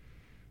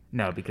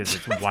 No, because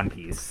it's One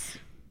Piece.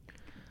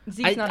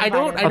 Zeke's not I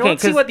don't invited. Okay,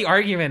 see 'cause- what the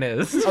argument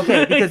is.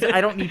 Okay, because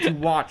I don't need to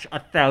watch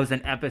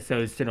 1,000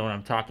 episodes to know what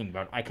I'm talking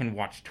about. I can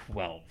watch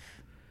 12.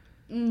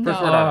 No,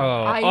 Sword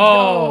Art. I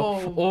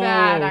oh, know.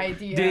 Bad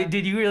idea.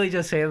 Did you really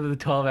just say that the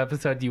 12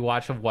 episodes you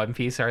watched of One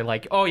Piece are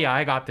like, oh yeah,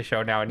 I got the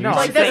show now? And No, you're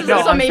Like, I'm this saying- is no, a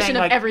I'm summation saying,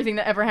 of like- everything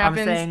that ever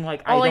happens. saying,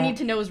 like, All I don't- need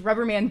to know is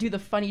Rubberman do the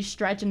funny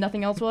stretch and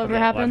nothing else will ever Okay,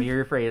 happen. let me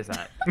rephrase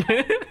that.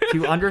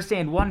 To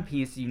understand One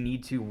Piece, you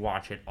need to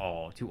watch it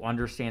all. To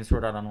understand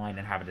Sword Art Online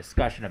and have a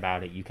discussion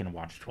about it, you can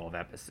watch 12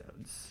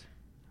 episodes.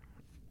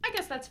 I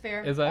guess that's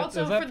fair. Is that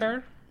also, is that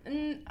fair?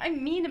 I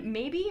mean,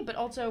 maybe, but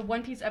also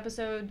One Piece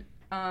episode,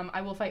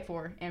 I will fight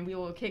for, and we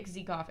will kick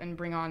Zeke off and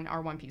bring on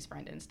our One Piece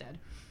friend instead.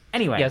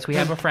 Anyway. Yes, we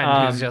have a friend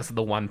who's just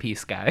the One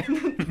Piece guy.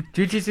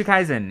 Jujutsu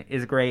Kaisen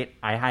is great.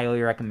 I highly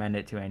recommend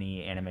it to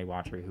any anime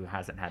watcher who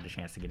hasn't had the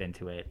chance to get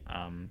into it.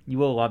 You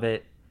will love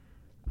it.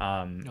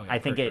 I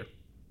think for it. sure.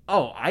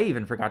 Oh, I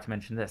even forgot to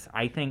mention this.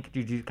 I think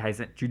Jujutsu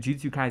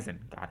Kaisen,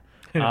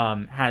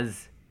 God,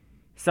 has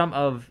some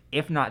of,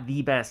 if not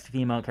the best,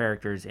 female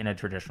characters in a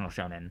traditional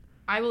shonen.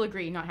 I will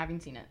agree, not having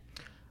seen it.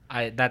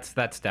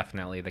 That's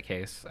definitely the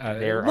case.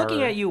 There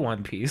Looking are- at you,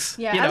 One Piece.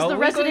 Yeah, you as know, the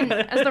we resident go-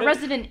 as the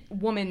resident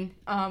woman,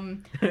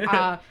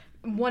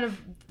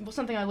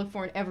 something I look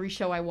for in every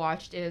show I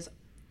watched is,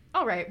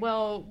 all right,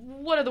 well,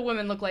 what do the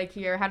women look like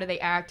here? How do they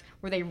act?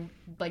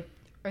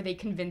 Are they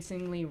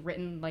convincingly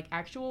written like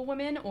actual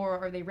women, or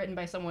are they written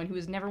by someone who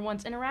has never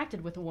once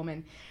interacted with a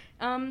woman?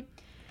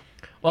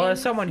 Well, And,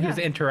 as someone who's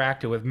yeah.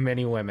 interacted with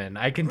many women,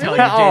 I can tell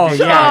Really? you, Oh, JJ.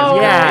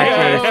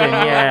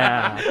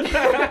 yeah, Jason,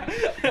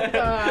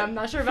 yeah. I'm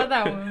not sure about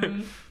that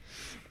one.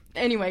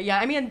 Anyway, yeah,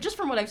 I mean, just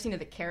from what I've seen of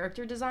the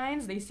character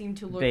designs, they seem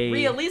to look They-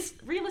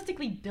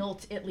 realistically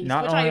built, at least.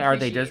 Not which only I are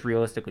they appreciate. just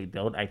realistically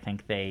built, I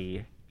think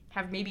they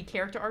Have maybe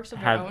character arcs of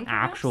their have own.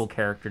 actual perhaps?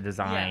 character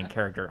design, Yeah.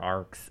 character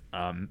arcs.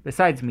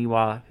 Besides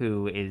Miwa,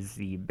 who is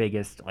the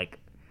biggest, like,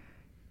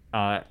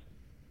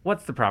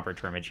 what's the proper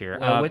termage here?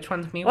 Which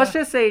one's Miwa? Let's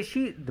just say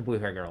the blue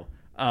hair girl.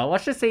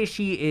 Let's just say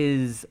she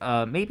is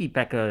maybe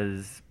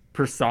Becca's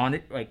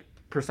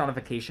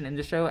personification in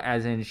the show,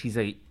 as in she's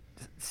a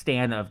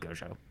stan of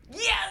Gojo.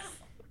 Yes!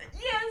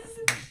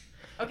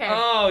 Okay.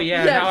 Oh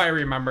yeah, Yes. now I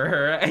remember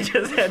her. I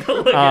just had to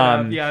look it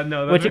Um, up. Yeah,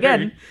 no, Which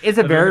again is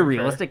a that's very fair.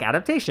 realistic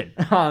adaptation.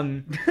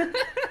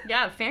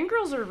 Yeah,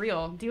 fangirls are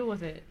real. Deal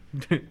with it.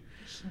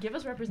 Give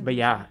us representation. But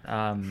yeah,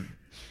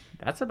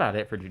 that's about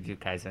it for Jujutsu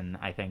Kaisen.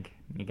 I think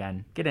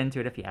again, get into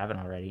it if you haven't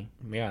already.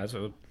 Yeah, it's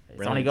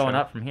It's only going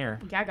up from here.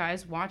 Yeah,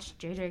 guys, watch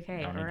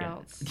JJK Don't or get-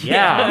 else.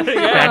 Yeah,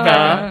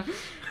 Yeah.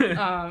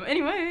 Becca.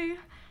 Anyway,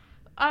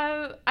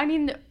 I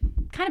mean,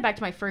 kind of back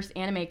to my first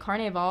anime,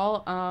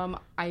 Carnival.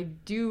 I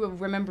do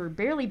remember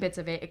barely bits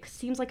of it. It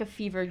seems like a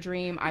fever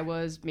dream. I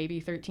was maybe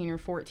 13 or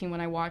 14 when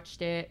I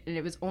watched it, and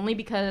it was only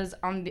because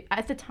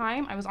at the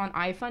time I was on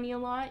iFunny a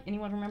lot.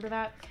 Anyone remember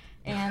that?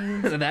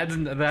 And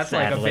that's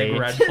like a Sadly. big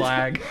red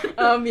flag.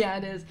 yeah,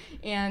 it is.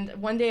 And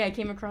one day I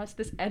came across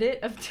this edit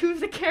of two of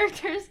the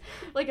characters,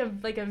 like a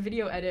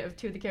video edit of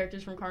two of the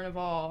characters from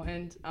Carnival,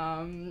 and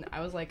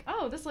I was like,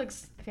 oh, this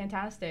looks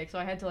fantastic. So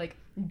I had to like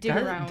dig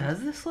around.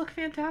 Does this look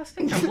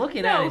fantastic? I'm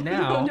looking at it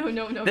now.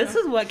 No. This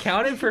is what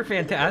counted for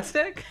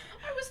fantastic.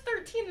 I was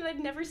 13 and I'd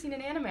never seen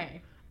an anime.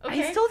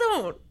 Okay. I still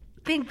don't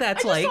think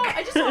that's I like.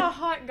 just saw a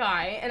hot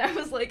guy, and I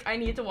was like, I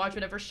need to watch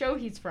whatever show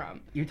he's from.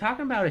 You're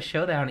talking about a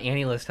show that on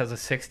Annie List has a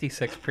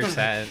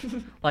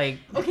 66%. Like,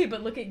 Okay,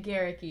 but look at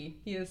Garricky.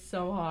 He is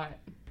so hot.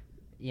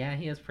 yeah,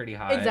 he is pretty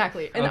hot.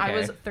 Exactly. And I Okay.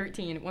 was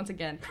 13 once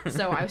again.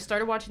 So I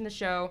started watching the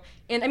show.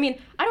 And I mean,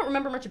 I don't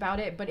remember much about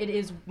it, but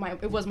it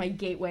was my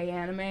gateway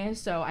anime,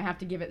 so I have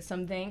to give it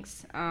some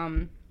thanks.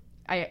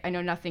 I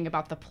know nothing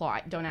about the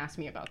plot. Don't ask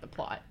me about the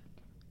plot.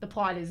 The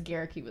plot is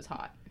Garricky was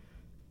hot.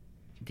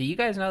 Do you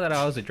guys know that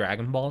I was a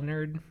Dragon Ball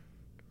nerd?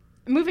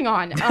 Moving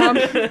on.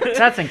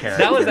 That's in character.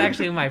 That was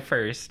actually my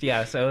first.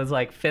 Yeah, so it was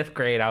like 5th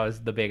grade. I was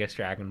the biggest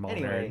Dragon Ball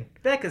Anyway,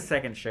 Becca's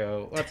second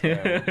show. Let's go.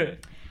 nerd.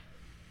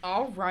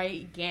 All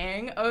right,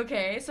 gang.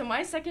 Okay, so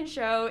my second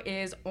show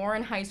is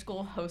Ouran High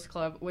School Host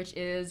Club, which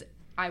is,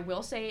 I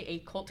will say, a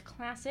cult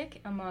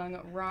classic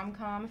among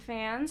rom-com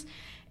fans.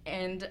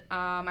 And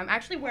I'm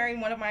actually wearing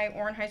one of my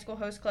Ouran High School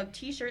Host Club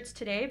t-shirts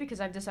today because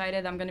I've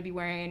decided I'm going to be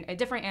wearing a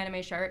different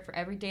anime shirt for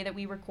every day that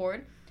we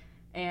record.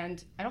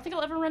 And I don't think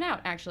I'll ever run out,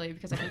 actually,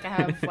 because I think I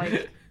have,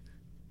 like,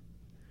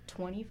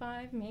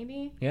 25,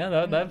 maybe? Yeah,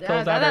 that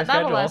fills out our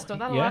schedule.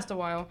 That'll last a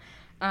while.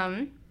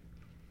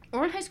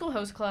 Ouran High School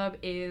Host Club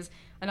is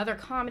another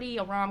comedy,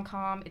 a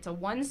rom-com. It's a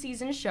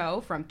one-season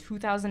show from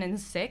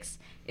 2006.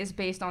 It's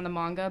based on the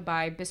manga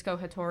by Bisco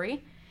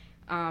Hattori.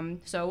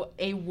 So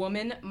a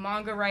woman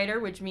manga writer,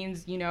 which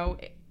means,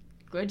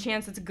 good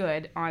chance it's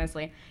good,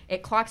 honestly.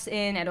 It clocks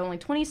in at only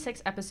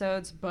 26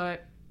 episodes,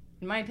 but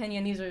in my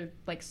opinion, these are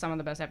like some of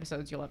the best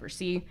episodes you'll ever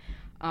see.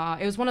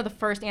 It was one of the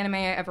first anime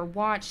I ever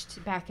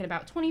watched back in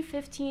about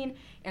 2015,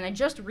 and I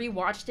just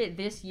rewatched it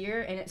this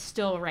year, and it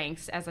still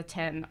ranks as a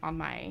 10 on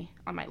my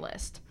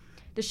list.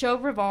 The show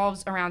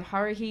revolves around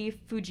Haruhi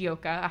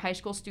Fujioka, a high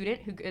school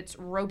student who gets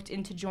roped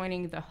into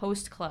joining the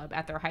host club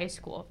at their high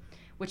school,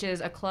 which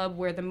is a club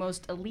where the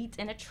most elite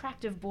and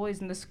attractive boys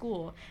in the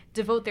school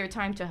devote their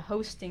time to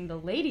hosting the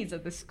ladies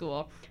of the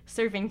school,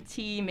 serving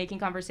tea, making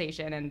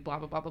conversation, and blah,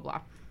 blah, blah, blah,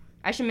 blah.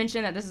 I should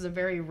mention that this is a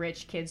very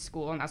rich kids'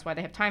 school, and that's why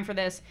they have time for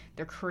this.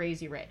 They're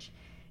crazy rich.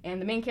 And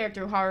the main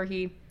character,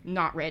 Haruhi,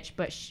 not rich,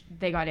 but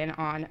they got in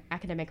on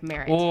academic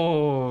merit.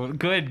 Oh,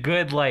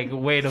 good,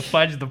 way to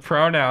fudge the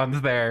pronouns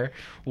there.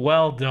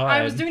 Well done.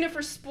 I was doing it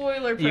for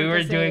spoiler purposes. You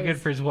were doing it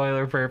for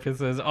spoiler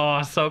purposes.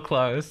 Oh, so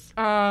close.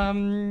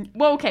 Well,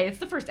 okay, it's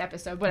the first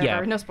episode,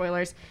 whatever, no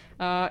spoilers.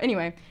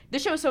 Anyway,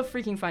 this show is so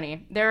freaking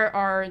funny. There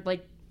are,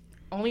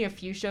 only a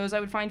few shows I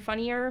would find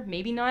funnier,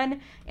 maybe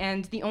none,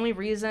 and the only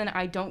reason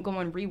I don't go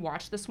and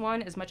rewatch this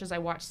one as much as I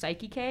watch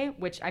Psyche K,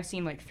 which I've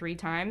seen 3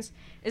 times,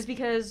 is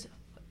because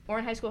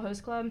Ouran High School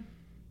Host Club,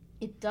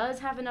 it does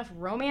have enough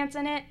romance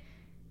in it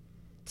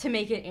to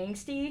make it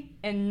angsty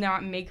and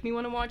not make me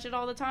want to watch it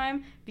all the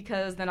time,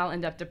 because then I'll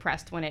end up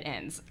depressed when it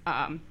ends,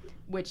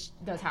 which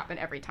does happen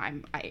every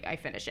time I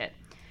finish it.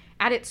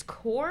 At its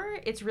core,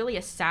 it's really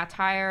a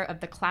satire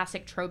of the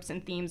classic tropes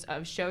and themes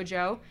of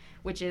shoujo,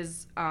 which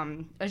is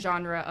a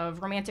genre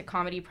of romantic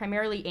comedy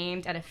primarily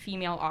aimed at a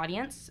female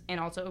audience and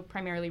also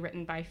primarily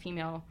written by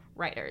female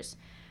writers.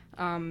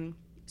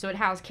 So it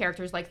has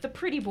characters like the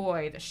pretty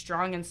boy, the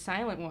strong and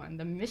silent one,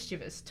 the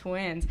mischievous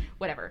twins,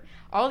 whatever.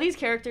 All these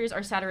characters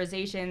are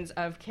satirizations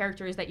of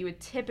characters that you would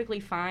typically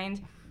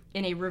find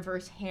in a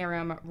reverse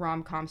harem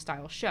rom-com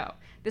style show.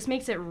 This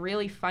makes it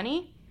really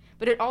funny,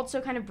 but it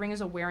also kind of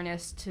brings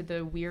awareness to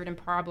the weird and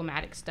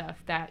problematic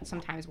stuff that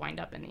sometimes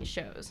wind up in these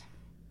shows.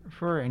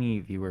 For any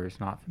viewers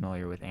not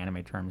familiar with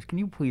anime terms, can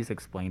you please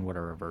explain what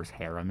a reverse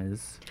harem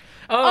is?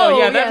 Oh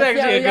yeah, that's yes,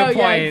 actually a good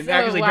point. yes.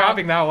 Actually, Wow.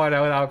 dropping that one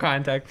out without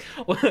context.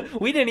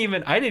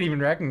 I didn't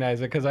even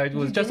recognize it because I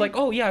was just like,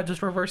 oh yeah,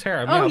 just reverse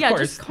harem. Oh of yeah,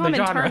 course, just common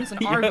the genre. terms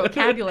in our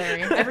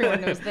vocabulary.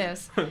 Everyone knows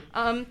this.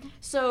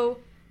 So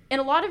in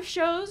a lot of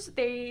shows,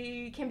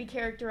 they can be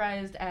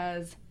characterized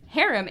as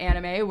harem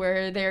anime,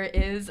 where there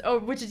is,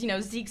 which is,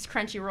 Zeke's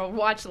Crunchyroll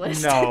watch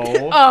list. No.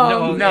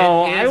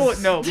 No, it I is-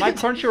 won't. No, my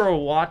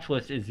Crunchyroll watch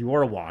list is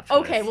your watch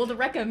list. Okay, well, the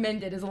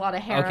recommended is a lot of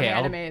harem Okay,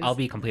 animes. I'll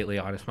be completely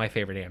honest. My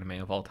favorite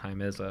anime of all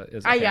time is a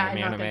yeah, harem I'm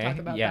not anime. gonna talk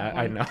about yeah, that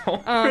I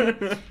one.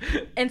 know.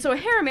 And so a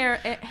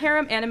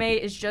harem anime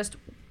is just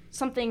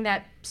something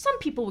that some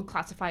people would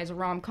classify as a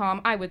rom-com.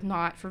 I would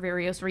not, for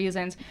various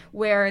reasons,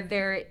 where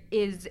there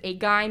is a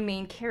guy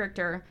main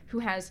character who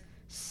has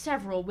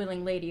several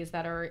willing ladies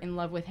that are in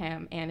love with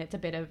him, and it's a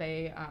bit of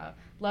a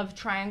love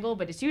triangle,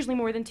 but it's usually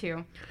more than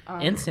 2.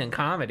 Instant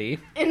comedy.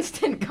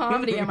 Instant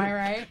comedy, am I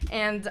right?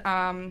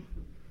 And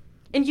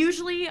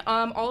usually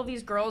all of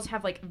these girls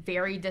have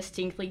very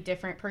distinctly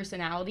different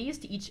personalities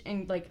to each,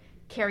 and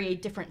carry a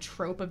different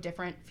trope of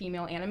different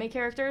female anime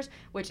characters,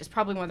 which is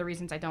probably one of the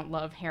reasons I don't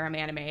love harem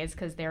anime, is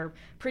because they're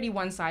pretty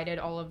one-sided.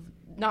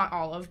 Not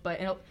all of, but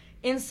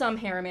in some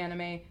harem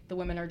anime, the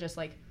women are just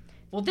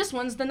well, this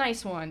one's the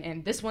nice one,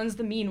 and this one's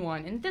the mean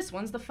one, and this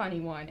one's the funny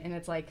one, and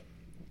it's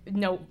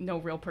no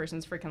real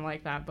person's freaking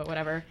like that, but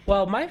whatever.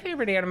 Well, my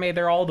favorite anime,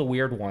 they're all the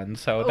weird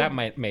ones, so that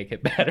might make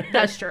it better.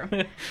 That's true.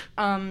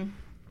 And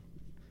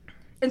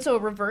so a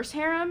reverse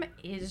harem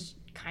is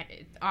kind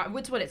of,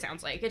 it's what it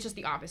sounds like. It's just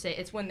the opposite.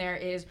 It's when there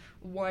is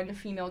one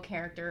female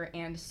character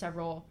and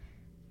several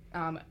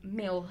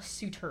male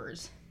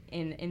suitors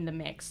in the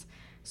mix.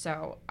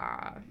 So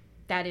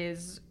that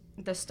is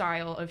the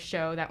style of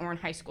show that Ouran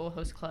High School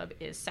Host Club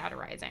is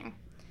satirizing.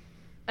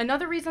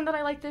 Another reason that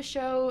I like this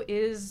show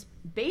is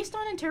based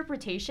on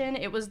interpretation.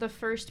 It was the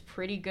first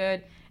pretty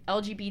good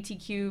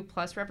LGBTQ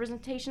plus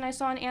representation I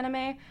saw in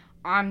anime.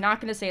 I'm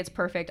not going to say it's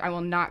perfect. I will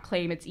not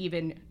claim it's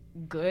even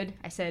good.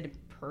 I said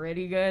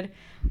pretty good.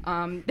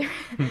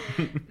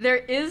 There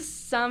is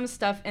some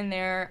stuff in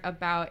there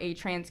about a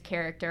trans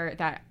character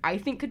that I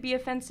think could be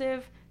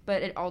offensive,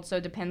 but it also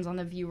depends on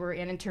the viewer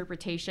and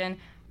interpretation.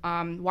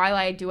 While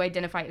I do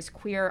identify as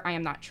queer, I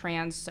am not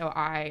trans, so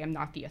I am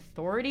not the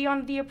authority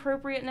on the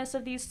appropriateness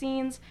of these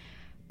scenes.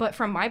 But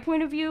from my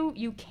point of view,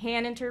 you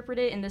can interpret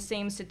it in the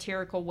same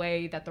satirical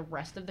way that the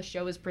rest of the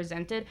show is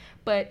presented.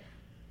 But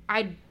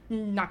I'm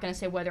not going to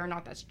say whether or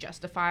not that's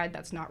justified.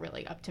 That's not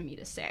really up to me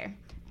to say.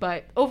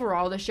 But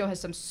overall, the show has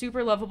some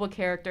super lovable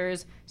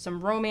characters,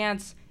 some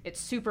romance, it's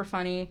super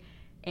funny,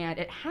 and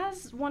it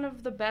has one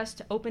of the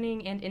best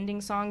opening and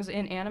ending songs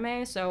in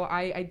anime, so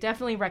I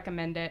definitely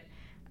recommend it.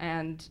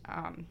 And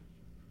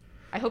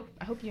I hope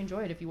you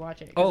enjoy it if you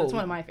watch it, because it's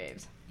one of my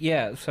faves.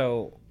 Yeah,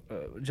 so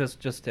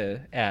just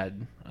to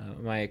add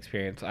my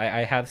experience,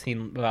 I have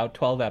seen about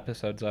 12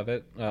 episodes of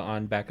it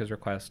on Becca's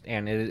request,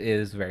 and it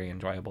is very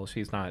enjoyable.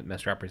 She's not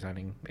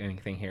misrepresenting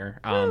anything here.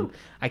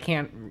 I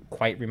can't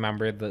quite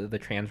remember the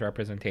trans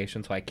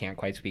representation, so I can't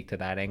quite speak to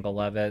that angle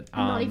of it.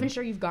 I'm not even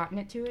sure you've gotten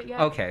it to it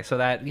yet. Okay, so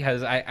that,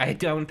 because I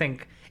don't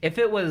think if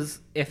it was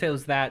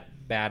that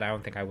bad, I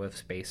don't think I would have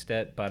spaced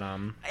it, but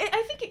I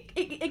think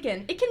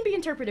it can be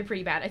interpreted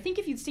pretty bad. I think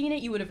if you'd seen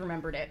it, you would have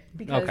remembered it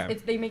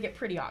because they make it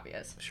pretty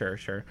obvious.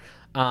 Sure.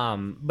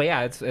 But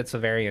yeah, it's a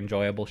very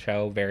enjoyable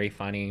show, very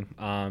funny.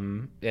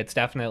 It's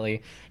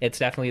definitely the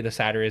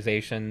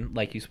satirization,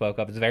 like you spoke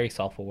of. It's very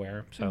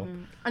self-aware. So,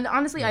 and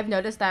honestly, I've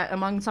noticed that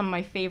among some of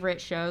my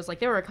favorite shows, like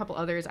there were a couple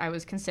others I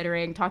was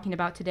considering talking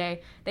about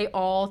today. They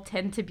all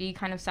tend to be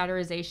kind of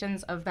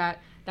satirizations of that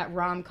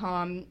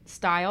rom-com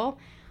style.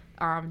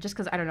 Just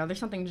because, I don't know, there's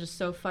something just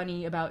so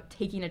funny about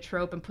taking a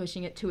trope and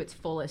pushing it to its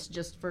fullest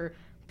just for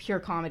pure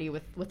comedy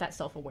with that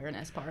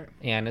self-awareness part.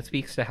 And it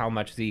speaks to how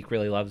much Zeke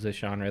really loves this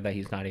genre that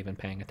he's not even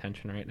paying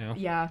attention right now.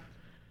 Yeah.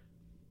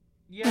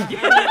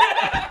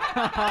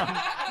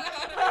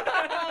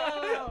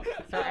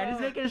 Sorry, I'm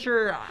just making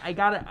sure I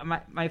got it.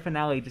 My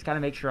finale, just got to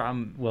make sure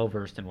I'm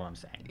well-versed in what I'm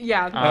saying.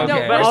 Yeah. Okay.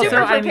 No, But we're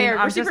super also, prepared.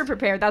 We're super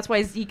prepared. That's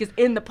why Zeke is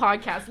in the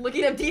podcast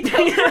looking up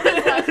details for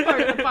this last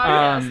part of the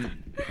podcast.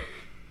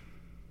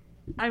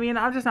 I mean,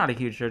 I'm just not a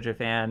huge JoJo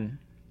fan.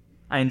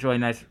 I enjoy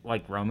nice,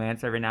 like,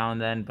 romance every now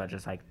and then, but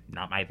just, like,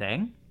 not my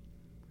thing.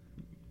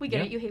 We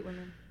get it. You hate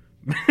women.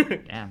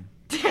 Damn.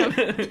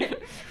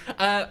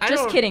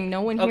 Just kidding.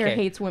 No one here Okay.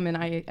 hates women,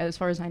 as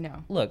far as I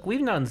know. Look,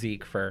 we've known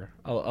Zeke for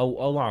a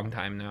long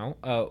time now.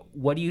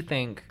 What do you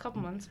think? A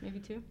couple months, maybe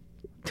 2.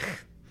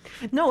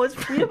 No,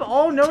 it's We have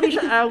all known each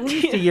other at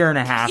least a year and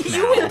a half now.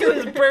 You went to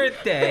his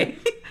birthday.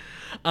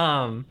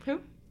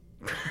 Who?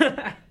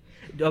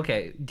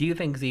 Okay, do you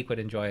think Zeke would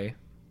enjoy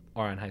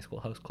Ouran High School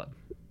Host Club?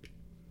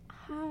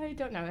 I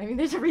don't know. I mean,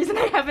 there's a reason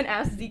I haven't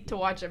asked Zeke to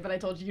watch it, but I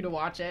told you to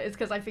watch it. It's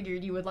because I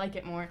figured you would like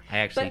it more. I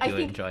actually But do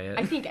enjoy it.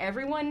 I think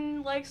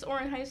everyone likes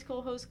Ouran High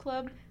School Host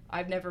Club.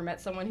 I've never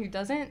met someone who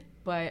doesn't,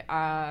 but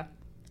I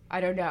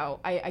don't know.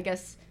 I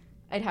guess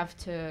I'd have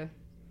to...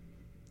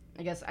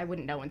 I guess I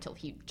wouldn't know until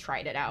he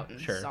tried it out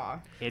and saw.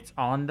 It's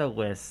on the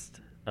list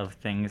of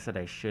things that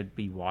I should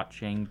be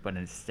watching, but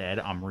instead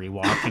I'm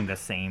rewatching the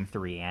same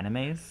 3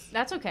 animes.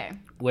 That's okay.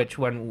 Which,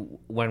 when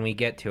we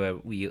get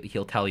to it,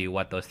 he'll tell you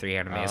what those 3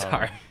 animes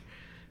are.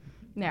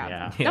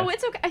 Yeah. Yeah. No,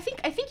 it's okay. I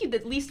think you'd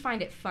at least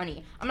find it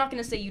funny. I'm not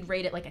gonna say you'd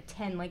rate it like a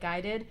 10 like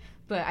I did,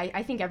 but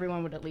I think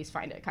everyone would at least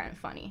find it kind of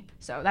funny.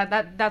 So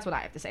that's what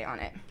I have to say on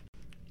it.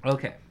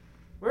 Okay.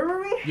 Where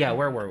were we? Yeah,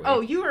 where were we? Oh,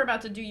 you were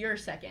about to do your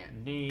second.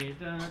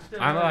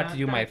 I'm about to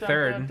do my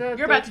third.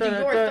 You're about to do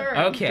your third.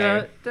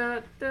 Okay. Da, da,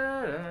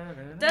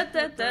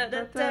 da, da,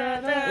 da,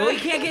 da. Well, we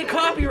can't get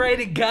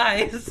copyrighted,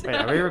 guys. Wait,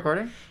 are we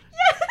recording?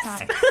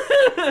 Yes.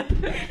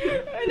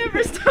 I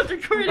never stopped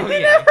recording. Oh, We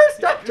yeah. never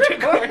stopped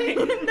recording.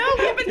 No,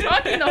 we've been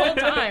talking the whole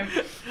time.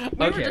 We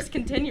were Okay. just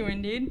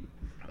continuing, dude.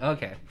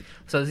 Okay.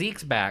 So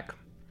Zeke's back,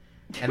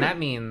 and that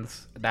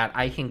means that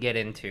I can get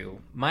into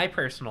my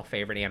personal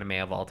favorite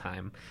anime of all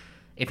time.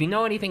 If you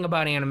know anything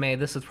about anime,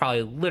 this is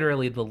probably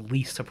literally the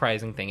least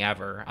surprising thing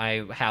ever.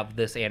 I have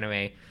this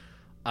anime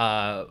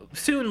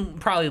soon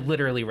probably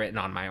literally written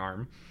on my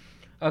arm.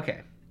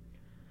 Okay.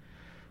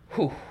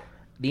 Whew.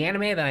 The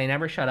anime that I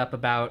never shut up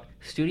about,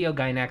 Studio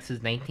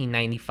Gainax's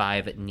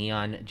 1995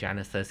 Neon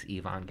Genesis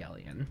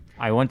Evangelion.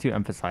 I want to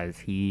emphasize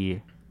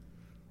he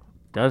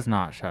does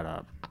not shut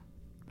up.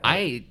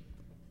 I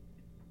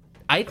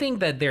think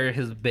that there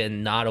has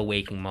been not a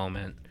waking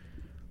moment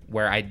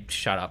where I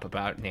shut up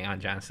about Neon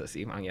Genesis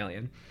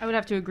Evangelion. I would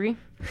have to agree.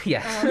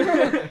 Yes.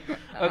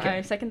 Okay.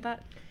 I second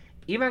that.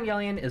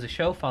 Evangelion is a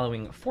show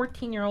following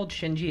 14-year-old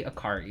Shinji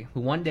Ikari, who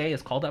one day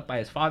is called up by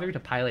his father to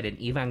pilot an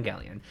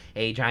Evangelion,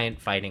 a giant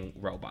fighting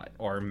robot,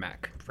 or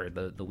mech, for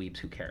the weebs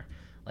who care,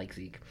 like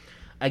Zeke.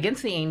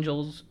 Against the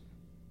angels...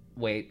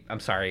 Wait, I'm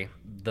sorry.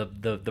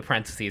 The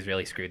parentheses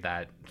really screwed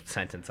that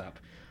sentence up.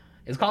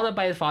 Is called up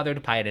by his father to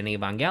pilot an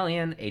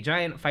Evangelion, a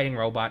giant fighting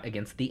robot,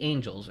 against the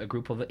Angels, a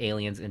group of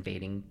aliens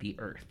invading the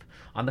Earth.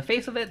 On the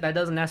face of it, that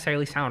doesn't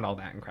necessarily sound all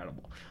that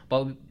incredible.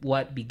 But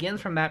what begins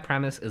from that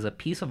premise is a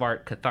piece of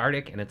art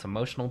cathartic in its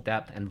emotional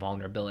depth and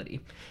vulnerability.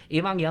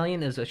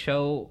 Evangelion is a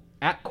show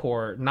at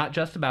core not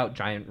just about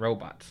giant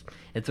robots.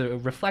 It's a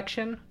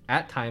reflection,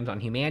 at times, on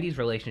humanity's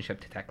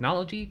relationship to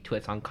technology, to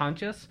its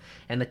unconscious,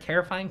 and the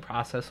terrifying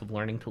process of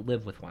learning to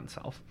live with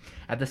oneself.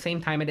 At the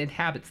same time, it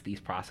inhabits these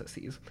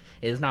processes.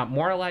 It is not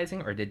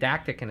moralizing or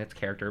didactic in its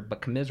character,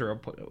 but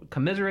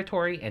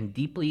commiseratory and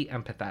deeply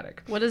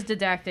empathetic. What does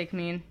didactic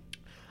mean?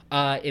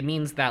 It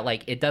means that,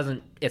 like,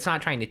 it's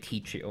not trying to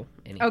teach you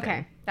anything.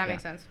 Okay, that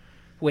makes sense.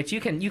 Which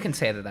you can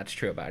say that that's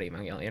true about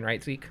Evangelion,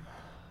 right, Zeke?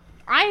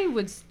 I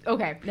would...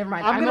 Okay, never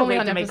mind. I'm gonna only wait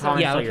on to make episode...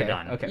 comments Yeah, until okay, you're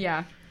done. okay.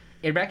 Yeah.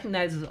 It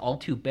recognizes all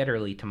too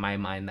bitterly, to my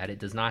mind, that it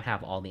does not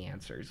have all the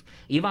answers.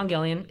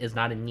 Evangelion is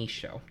not a niche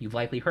show. You've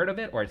likely heard of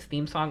it, or its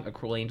theme song, A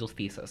Cruel Angel's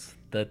Thesis,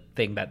 the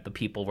thing that the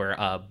people were,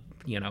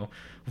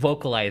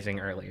 vocalizing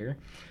earlier.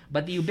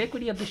 But the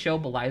ubiquity of the show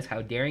belies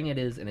how daring it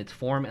is in its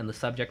form and the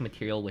subject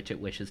material which it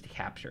wishes to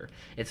capture.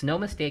 It's no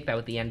mistake that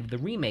with the end of the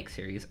remake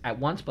series, at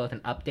once both an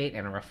update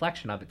and a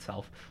reflection of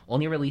itself,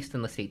 only released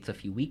in the States a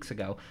few weeks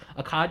ago,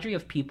 a cadre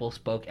of people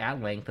spoke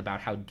at length about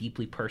how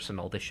deeply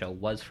personal the show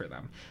was for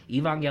them.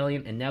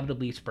 Evangelion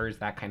inevitably spurs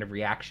that kind of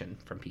reaction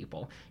from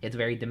people. It's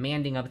very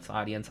demanding of its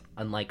audience,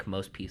 unlike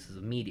most pieces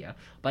of media.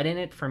 But in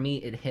it, for me,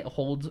 it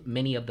holds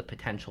many of the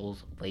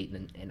potentials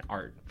latent in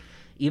art.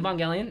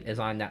 Evangelion is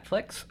on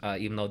Netflix,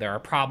 even though there are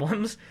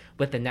problems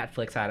with the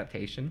Netflix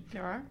adaptation.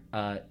 There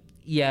are?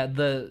 Yeah,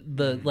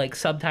 the like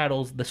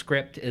subtitles, the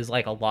script is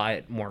like a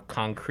lot more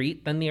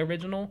concrete than the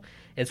original.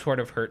 It sort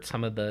of hurts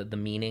some of the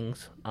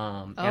meanings.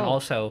 And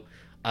also,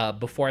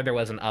 before there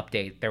was an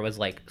update, there was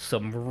like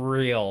some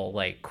real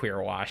like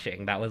queer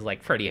washing that was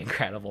like pretty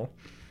incredible.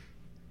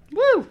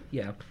 Woo!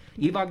 Yeah.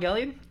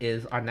 Evangelion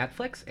is on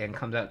Netflix and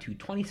comes out to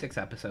 26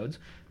 episodes.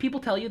 People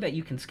tell you that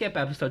you can skip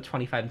episodes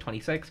 25 and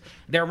 26.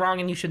 They're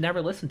wrong and you should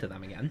never listen to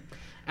them again.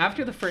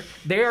 After the first...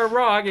 They are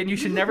wrong and you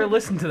should never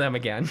listen to them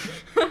again.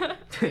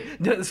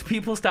 Does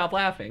people stop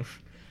laughing?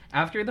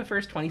 After the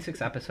first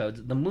 26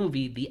 episodes, the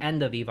movie The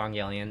End of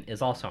Evangelion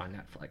is also on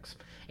Netflix.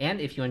 And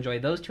if you enjoy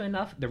those two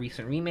enough, the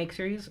recent remake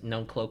series,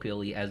 known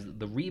colloquially as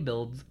The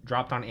Rebuilds,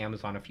 dropped on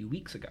Amazon a few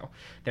weeks ago.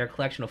 They're a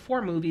collection of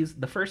 4 movies,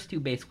 the first 2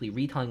 basically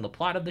retelling the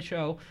plot of the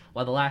show,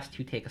 while the last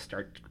 2 take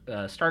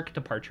a stark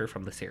departure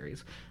from the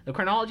series. The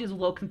chronology is a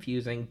little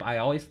confusing, but I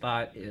always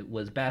thought it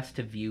was best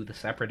to view the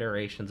separate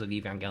iterations of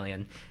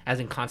Evangelion as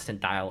in constant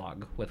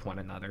dialogue with one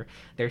another.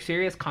 There's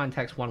serious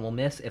context one will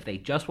miss if they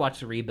just watch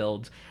The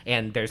Rebuilds,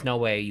 and there's no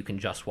way you can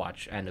just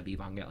watch End of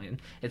Evangelion.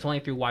 It's only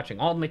through watching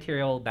all the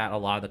material that a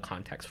lot of the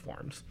context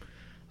forms.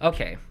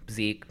 Okay,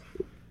 Zeke.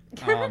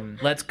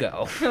 Let's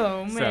go.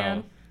 Oh,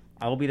 man. So,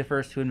 I will be the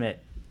first to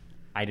admit,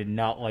 I did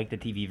not like the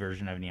TV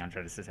version of Neon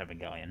Genesis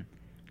Evangelion.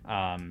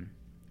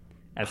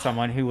 As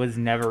someone who was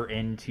never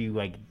into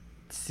like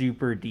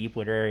super deep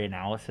literary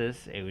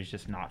analysis, it was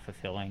just not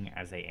fulfilling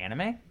as a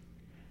anime.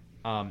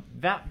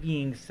 That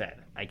being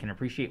said, I can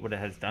appreciate what it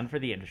has done for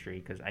the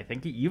industry, because I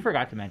think you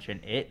forgot to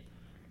mention it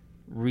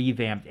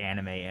revamped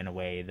anime in a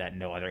way that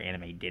no other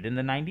anime did in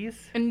the 90s.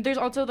 And there's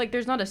also, like,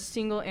 there's not a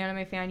single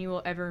anime fan you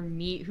will ever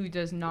meet who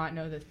does not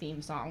know the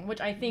theme song,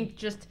 which I think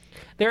just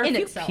There are a in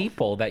few itself.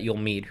 people that you'll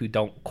meet who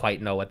don't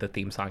quite know what the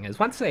theme song is.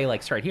 Once they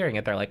like start hearing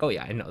it, they're like, "Oh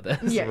yeah, I know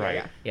this." Yeah,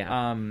 Right.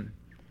 Yeah.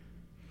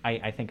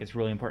 I think it's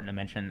really important to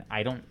mention,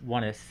 I don't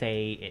want to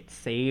say it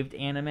saved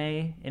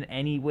anime in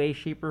any way,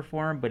 shape, or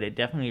form, but it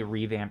definitely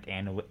revamped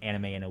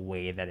anime in a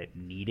way that it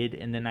needed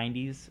in the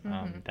 90s,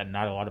 that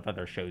not a lot of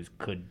other shows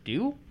could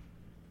do.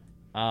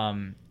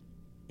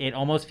 It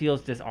almost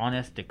feels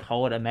dishonest to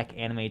call it a mech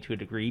anime to a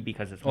degree,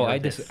 because it's more I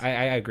this,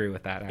 agree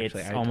with that,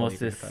 actually. it's I almost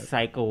totally this agree with that.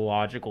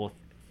 psychological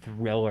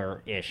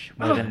thriller-ish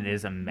more than it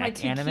is a My mech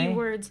 2 anime.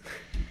 keywords.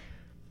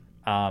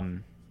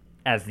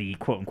 As the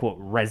quote-unquote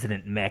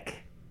resident mech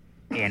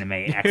anime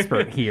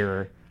expert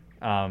here,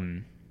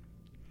 I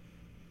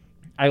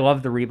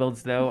love the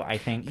Rebuilds, though. I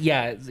think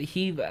Yeah,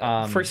 he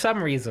for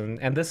some reason,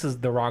 and this is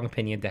the wrong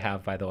opinion to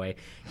have, by the way,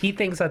 he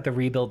thinks that the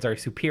Rebuilds are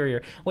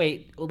superior.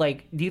 Wait,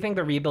 like, do you think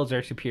the Rebuilds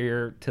are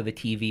superior to the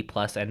TV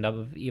plus end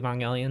of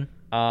Evangelion?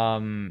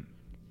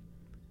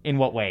 in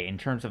what way? In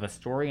terms of a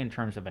story, in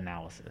terms of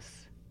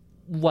analysis?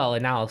 Well,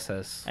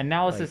 analysis.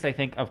 I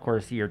think, of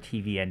course, your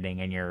TV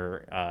ending and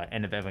your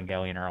End of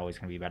Evangelion are always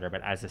going to be better,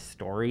 but as a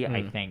story,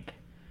 I think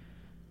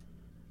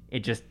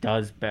it just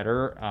does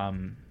better.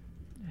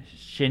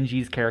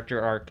 Shinji's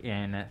character arc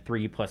in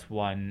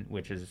 3+1,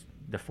 which is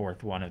the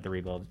 4th one of the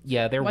Rebuild.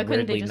 Yeah, they're Why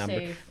couldn't they weirdly just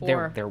numbered. say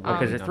 4? They're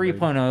Because weirdly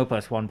it's numbered. 3.0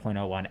 plus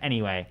 1.01.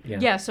 Anyway.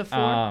 Yeah, so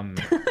 4.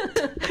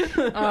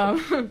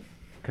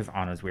 Because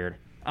Anna's weird.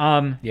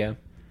 Yeah.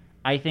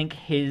 I think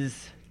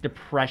his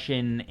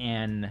depression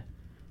and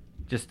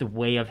just the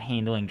way of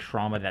handling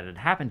trauma that had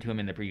happened to him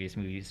in the previous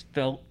movies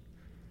felt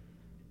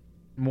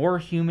more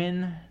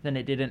human than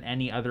it did in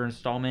any other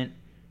installment,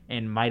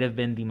 and might have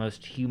been the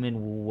most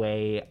human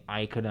way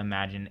I could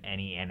imagine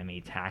any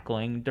anime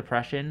tackling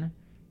depression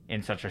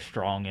in such a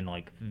strong and,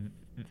 like,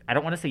 I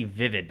don't want to say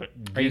vivid, but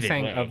vivid Are you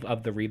saying way.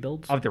 of the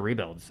Rebuilds? Of the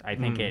Rebuilds. I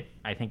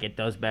think it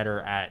does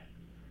better at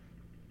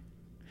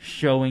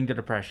showing the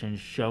depression,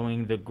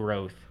 showing the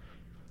growth,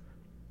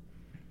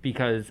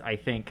 because I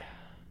think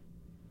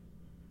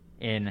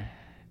in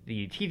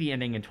the TV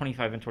ending in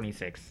 25 and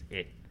 26,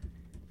 it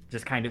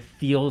just kind of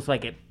feels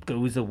like it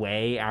goes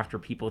away after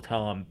people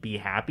tell him, be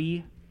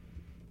happy.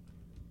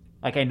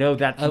 Like, I know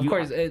that's... Of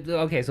course.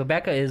 Okay, so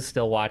Becca is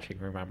still watching,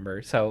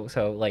 remember? So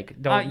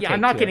like, don't... I'm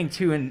not getting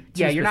too in...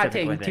 Yeah, you're not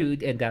specific taking with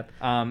too in-depth.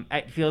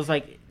 it feels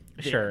like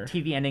the Sure.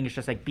 TV ending is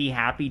just like, be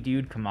happy,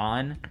 dude, come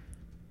on.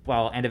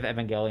 While End of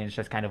Evangelion is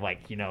just kind of like,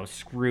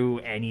 screw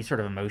any sort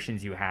of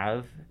emotions you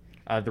have.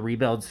 The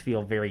Rebuilds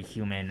feel very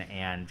human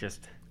and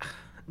just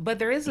But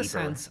there is a deeper.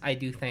 sense, I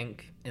do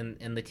think,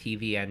 in the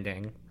TV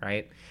ending,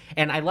 right?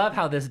 And I love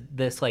how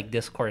this like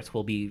discourse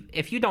will be.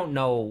 If you don't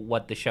know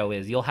what the show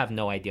is, you'll have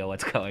no idea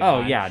what's going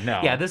on. Oh yeah,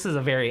 no. Yeah, this is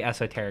a very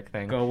esoteric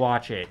thing. Go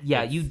watch it. Yeah,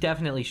 It's- you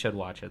definitely should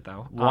watch it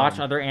though. watch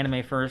other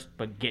anime first,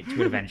 but get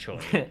to it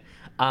eventually.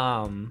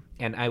 And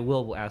I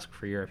will ask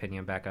for your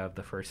opinion, Becca, of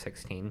the first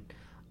 16.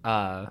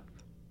 Yeah,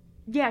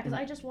 because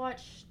I just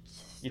watched.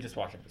 You just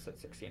watched episode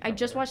 16. I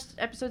just watched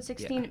episode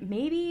 16, Yeah.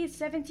 maybe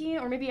 17,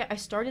 or maybe I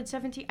started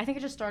 17. I think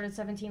I just started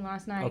 17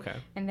 last night. Okay.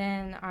 And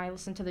then I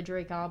listened to the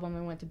Drake album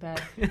and went to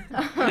bed.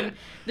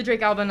 The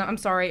Drake album, I'm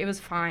sorry, it was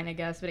fine, I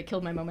guess, but it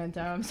killed my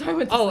momentum, so I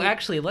went to Oh, sleep.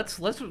 actually, let's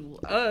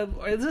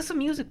is this a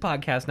music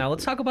podcast now?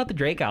 Let's talk about the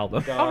Drake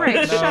album. All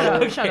right, shut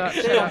up, shut up,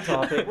 Stay shut on up.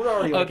 topic. We're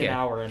already like Okay. an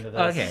hour into this.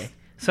 Okay.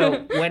 So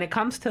when it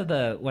comes to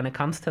the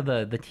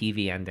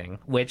TV ending,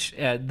 which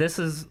this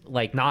is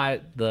like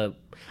not the,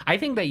 I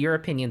think that your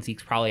opinion,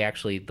 Zeke's probably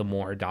actually the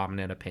more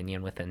dominant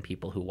opinion within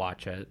people who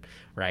watch it,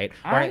 right?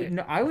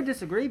 I would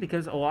disagree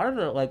because a lot of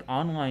the like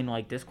online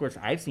like discourse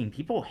I've seen,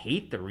 people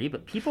hate the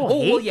reboot. People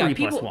Oh, hate well, yeah,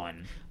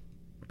 3+1.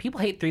 People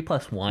hate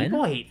 3+1.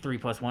 People hate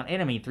 3+1,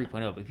 and I mean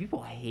 3.0, but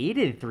people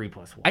hated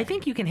 3+1. I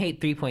think you can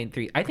hate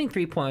 3.3. I think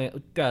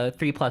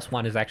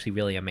 3+1 is actually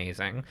really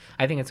amazing.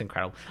 I think it's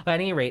incredible. But at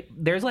any rate,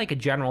 there's like a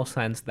general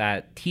sense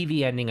that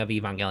TV ending of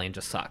Evangelion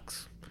just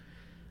sucks.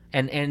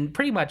 And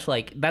pretty much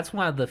like that's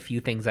one of the few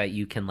things that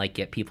you can like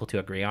get people to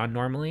agree on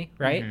normally,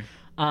 right?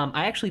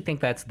 I actually think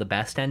that's the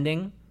best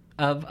ending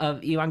of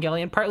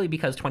Evangelion, partly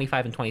because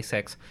 25 and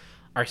 26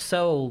 are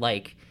so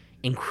like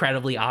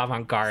incredibly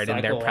avant-garde in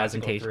their Psychological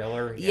presentation.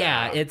 thriller,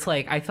 Yeah, it's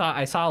like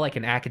I saw like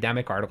an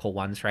academic article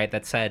once, right,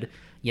 that said,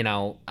 you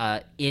know,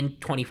 in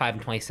 25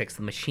 and 26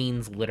 the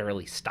machines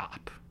literally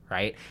stop,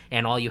 right?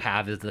 And all you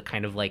have is the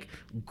kind of like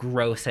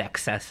gross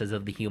excesses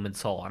of the human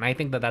soul. And I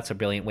think that that's a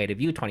brilliant way to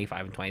view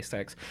 25 and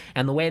 26.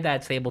 And the way that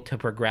it's able to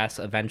progress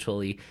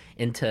eventually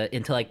into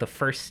like the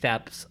first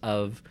steps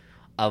of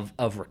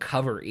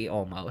recovery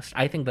almost.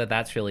 I think that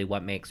that's really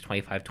what makes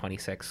 25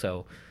 26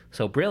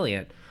 so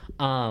brilliant.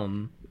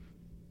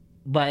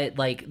 But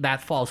like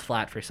that falls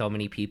flat for so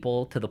many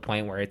people to the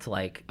point where it's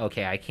like,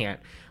 okay, I can't,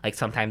 like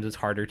sometimes it's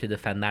harder to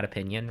defend that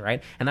opinion,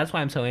 right? And that's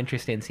why I'm so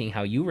interested in seeing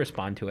how you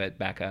respond to it,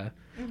 Becca.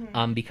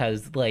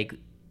 Because like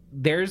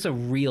there's a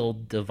real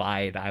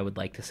divide, I would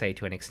like to say,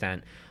 to an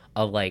extent,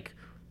 of like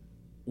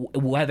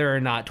whether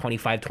or not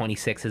 25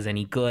 26 is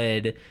any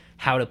good,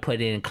 how to put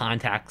it in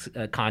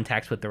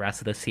context with the rest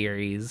of the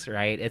series,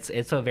 right?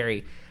 It's a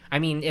very, I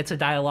mean, it's a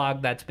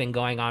dialogue that's been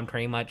going on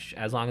pretty much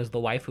as long as the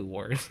waifu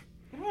wars.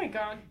 Oh my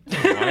god.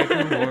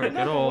 Waifu war, good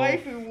Not the old-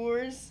 waifu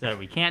wars. that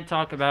we can't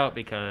talk about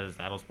because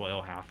that'll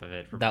spoil half of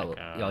it for That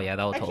Becca. oh yeah,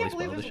 that will I totally can't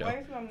believe spoil the there's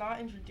a show. waifu I'm not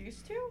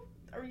introduced to.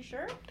 Are you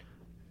sure?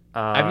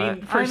 I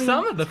mean, for I mean,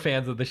 some of the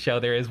fans of the show,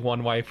 there is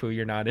one waifu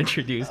you're not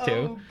introduced to.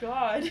 Oh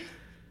god.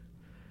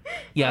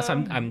 Yes,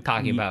 I'm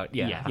talking about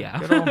yeah.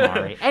 Good old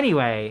Mari.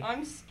 Anyway,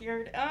 I'm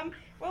scared.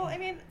 Well, I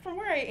mean, from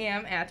where I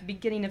am at the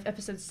beginning of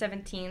episode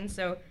 17,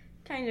 so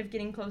kind of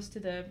getting close to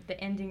the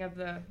ending of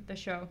the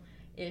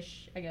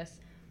show-ish, I guess.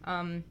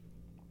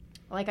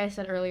 Like I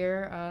said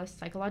earlier,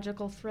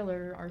 psychological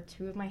thriller are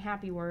two of my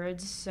happy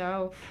words.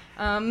 So,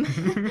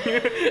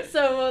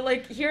 so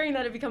like hearing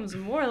that it becomes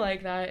more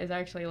like that is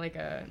actually like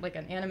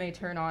an anime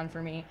turn on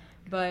for me.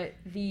 But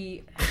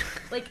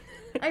like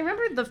I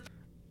remember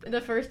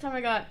the first time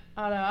I got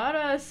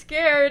ara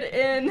scared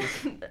in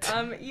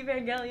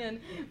Evangelion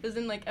was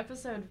in like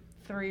episode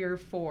 3 or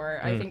 4,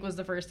 I think was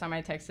the first time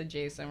I texted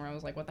Jason where I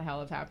was like, what the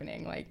hell is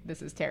happening? Like,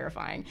 this is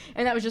terrifying.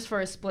 And that was just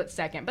for a split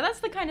second. But that's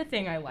the kind of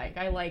thing I like.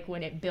 I like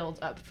when it builds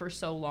up for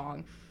so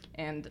long.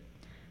 And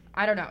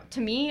I don't know.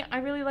 To me, I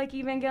really like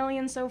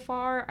Evangelion so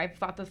far. I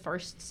thought the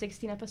first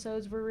 16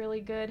 episodes were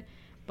really good,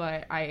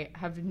 but I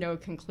have no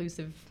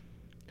conclusive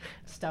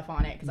stuff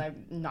on it because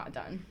I'm not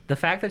done. The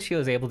fact that she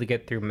was able to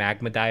get through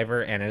Magma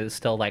Diver and it is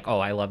still like, oh,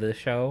 I love this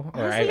show,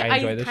 or Honestly, I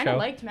enjoy this kind of show.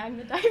 liked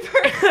Magma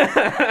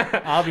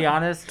Diver. I'll be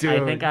honest. I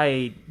Dude. think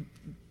I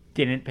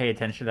didn't pay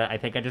attention to that. I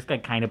think I just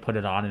like kind of put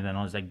it on and then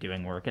I was like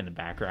doing work in the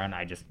background.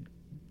 I just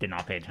did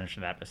not pay attention to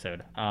that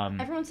episode.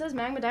 Everyone says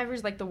Magma Diver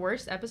is like the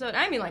worst episode.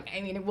 I mean,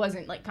 it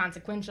wasn't like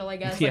consequential, I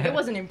guess. Like Yeah. it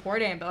wasn't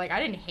important, but like I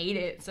didn't hate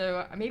it.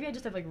 So maybe I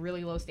just have like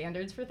really low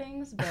standards for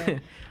things, but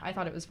I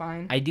thought it was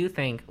fine. I do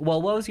think.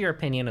 Well, what was your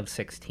opinion of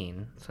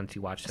 16 since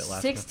you watched it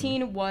last?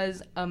 16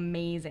 was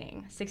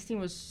amazing. 16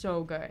 was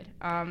so good.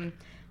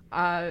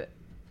 I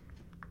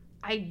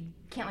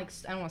can't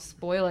I don't want to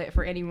spoil it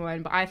for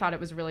anyone, but I thought it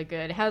was really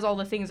good. It has all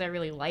the things I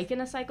really like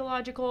in a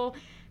psychological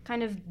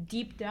kind of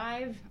deep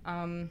dive.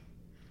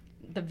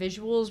 The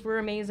visuals were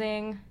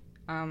amazing.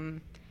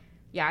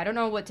 Yeah, I don't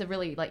know what to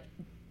really like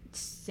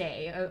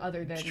say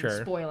other than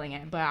Sure. spoiling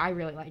it, but I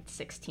really liked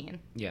 16.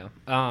 Yeah.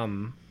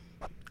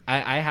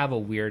 I have a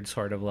weird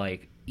sort of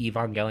like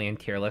Evangelion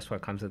tier list when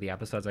it comes to the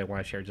episodes I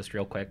want to share just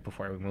real quick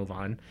before we move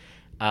on.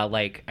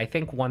 Like I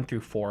think 1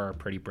 through 4 are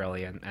pretty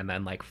brilliant, and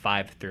then like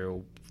 5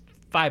 through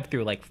 5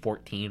 through like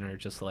 14 are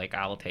just like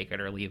I'll take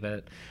it or leave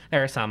it.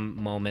 There are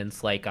some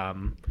moments like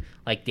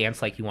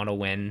Dance Like You Want to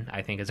Win,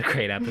 I think is a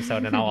great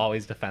episode, and I'll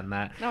always defend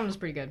that. That one was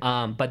pretty good.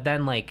 But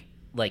then like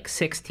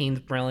 16's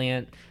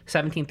brilliant,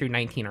 17 through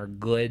 19 are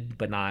good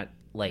but not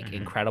like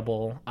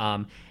incredible.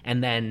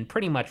 And then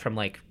pretty much from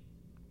like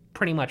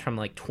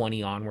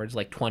 20 onwards,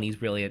 like 20's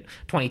brilliant.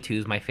 22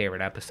 is my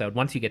favorite episode.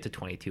 Once you get to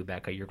 22,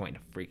 Becca, you're going to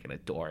freaking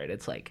adore it.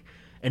 It's like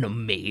an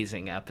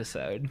amazing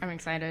episode. I'm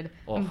excited.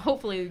 Oh. I'm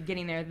hopefully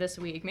getting there this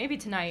week. Maybe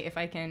tonight if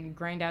I can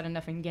grind out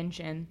enough in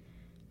Genshin.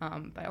 But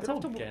I also,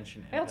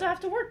 have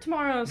to work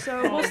tomorrow,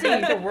 so we'll see. You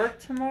have to work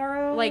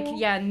tomorrow? Like,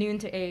 yeah, noon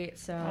to 8,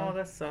 so... Oh,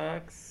 that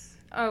sucks.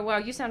 Oh, wow,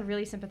 you sound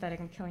really sympathetic.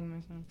 I'm killing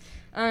myself.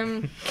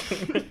 7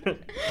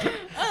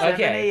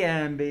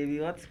 a.m.,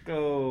 baby. Let's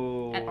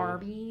go. At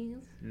Arby's?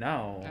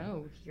 No.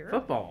 Oh, here?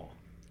 Football.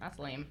 That's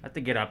lame. I have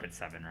to get up at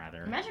 7,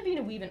 rather. Imagine being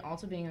a weeb and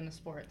also being in the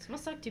sports.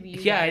 Must suck to be you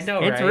Yeah, guys. I know,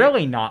 It's right?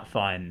 really not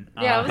fun.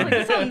 Yeah, I was like,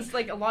 this sounds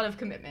like a lot of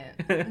commitment.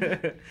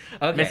 Okay.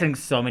 Missing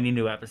so many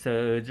new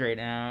episodes right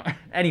now.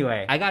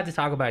 Anyway. I got to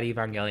talk about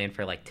Evangelion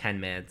for like 10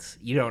 minutes.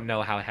 You don't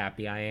know how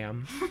happy I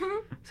am.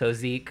 So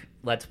Zeke,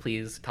 let's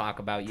please talk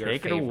about your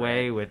Take favorite. it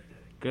away with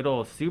good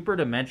old Super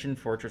Dimension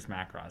Fortress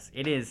Macross.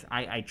 It is,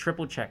 I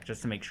triple checked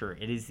just to make sure.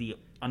 It is the,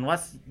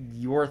 unless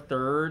your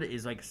third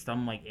is like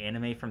some like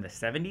anime from the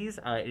 70s,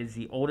 it is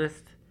the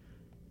oldest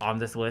on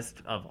this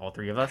list of all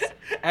three of us.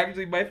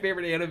 Actually, my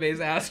favorite anime is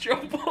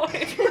Astro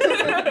Boy.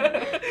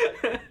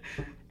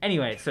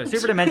 Anyway, so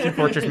Super Dimension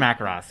Fortress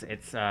Macross.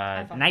 It's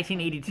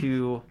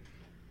 1982,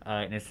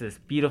 and it's this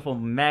beautiful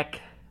mech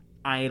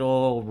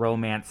idol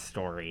romance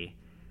story.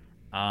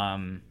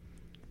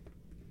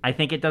 I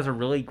think it does a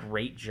really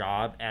great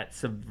job at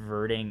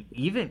subverting,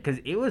 even because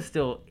it was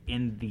still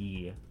in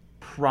the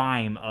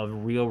prime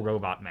of Real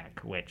Robot Mech,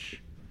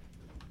 which,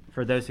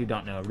 for those who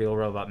don't know, Real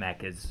Robot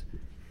Mech is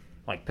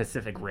like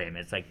Pacific Rim.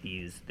 It's like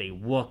these, they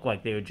look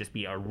like they would just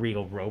be a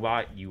real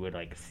robot you would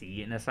like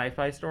see in a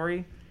sci-fi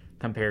story,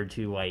 compared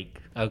to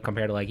like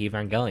compared to like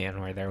Evangelion,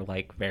 where they're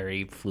like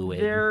very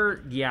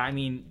fluid. yeah, I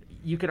mean,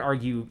 you could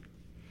argue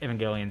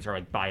Evangelions are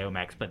like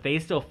biomechs, but they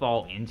still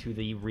fall into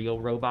the real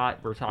robot.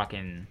 We're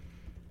talking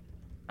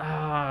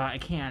I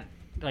can't,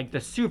 like the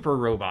super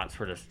robot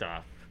sort of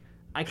stuff.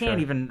 I can't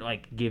even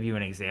like give you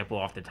an example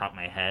off the top of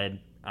my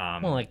head.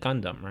 Well, like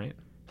Gundam, right?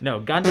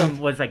 No, Gundam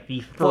was like the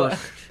first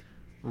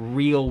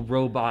real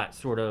robot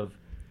sort of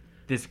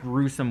this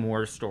gruesome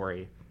war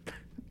story,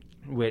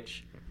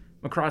 which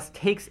Macross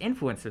takes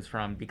influences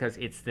from because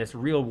it's this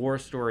real war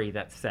story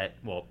that's set,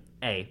 well,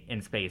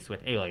 in space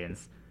with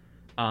aliens,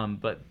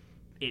 but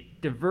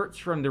it diverts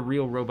from the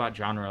real robot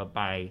genre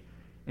by,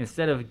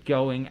 instead of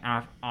going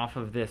off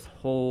of this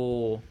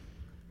whole,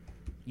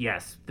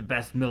 yes, the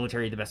best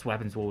military, the best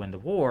weapons will win the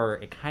war,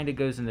 it kind of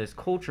goes in this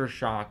culture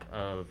shock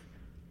of,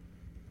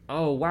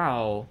 oh,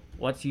 wow,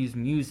 let's use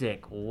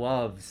music,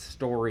 love,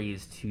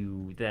 stories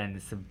to then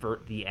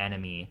subvert the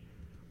enemy,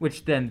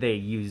 which then they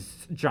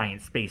use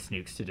giant space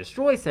nukes to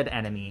destroy said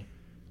enemy,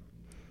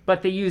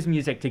 but they use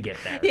music to get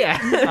there.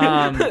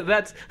 Yeah,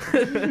 that's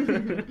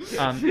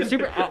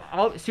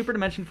Super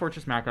Dimension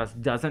Fortress Macross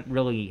doesn't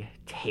really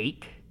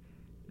take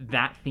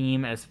that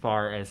theme as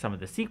far as some of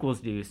the sequels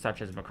do,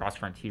 such as Macross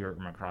Frontier or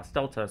Macross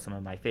Delta, some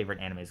of my favorite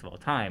animes of all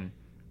time.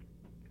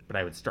 But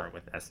I would start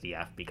with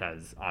SDF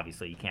because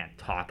obviously you can't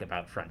talk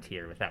about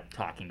Frontier without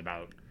talking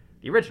about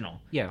the original.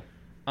 Yeah.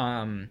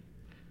 Can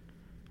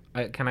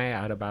I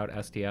add about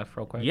SDF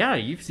real quick? Yeah,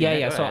 you've seen it.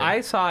 Yeah. Go So ahead.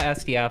 I saw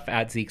SDF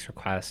at Zeke's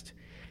request,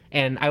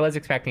 and I was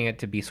expecting it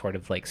to be sort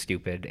of like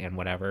stupid and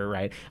whatever,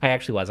 right? I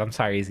actually was. I'm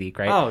sorry, Zeke,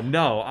 right? Oh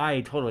no,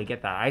 I totally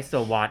get that. I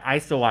still watch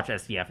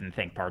SDF and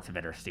think parts of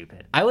it are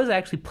stupid. I was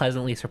actually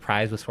pleasantly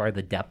surprised with sort of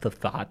the depth of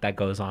thought that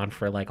goes on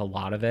for like a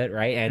lot of it,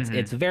 right? And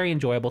it's very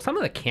enjoyable. Some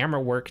of the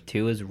camera work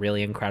too is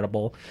really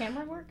incredible.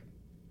 Camera work?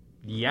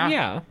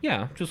 Yeah.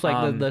 Yeah. Just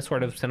like the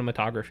sort of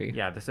cinematography.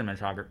 Yeah, the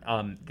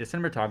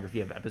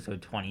cinematography of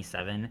episode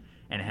 27,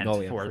 and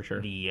henceforth for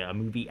sure. the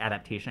movie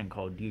adaptation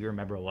called Do You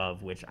Remember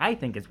Love, which I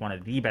think is one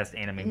of the best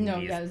anime No,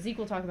 movies. yeah, Zeke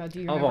will talk about Do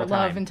You Of Remember all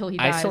time. Love until he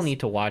I dies. still need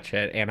to watch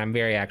it, and I'm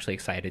very actually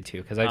excited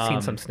too because I've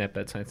seen some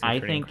snippets and it's I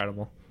pretty think-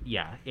 incredible.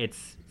 Yeah,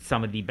 it's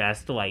some of the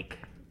best like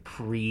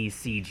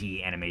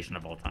pre-CG animation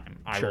of all time.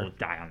 I Sure. will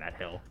die on that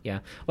hill.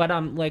 Yeah, but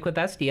like with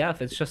SDF,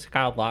 it's just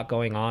got a lot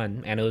going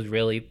on, and it was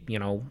really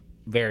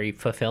very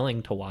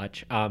fulfilling to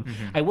watch.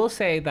 I will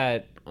say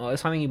that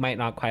something you might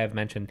not quite have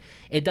mentioned,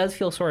 it does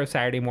feel sort of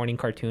Saturday morning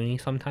cartoony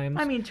sometimes.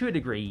 I mean, to a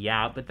degree,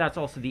 yeah, but that's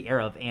also the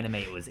era of anime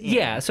it was in.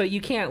 Yeah, so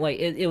you can't like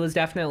it was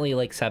definitely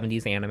like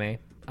 70s anime.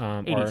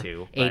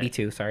 82, but-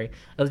 82, sorry.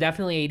 It was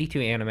definitely 82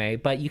 anime,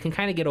 but you can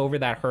kind of get over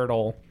that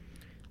hurdle.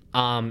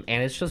 And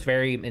it's just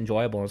very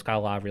enjoyable. It's got a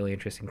lot of really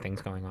interesting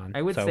things going on.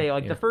 I would So, say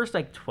like yeah. the first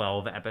like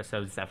 12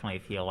 episodes definitely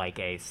feel like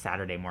a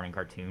Saturday morning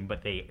cartoon,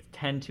 but they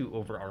tend to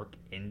overarch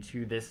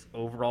into this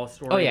overall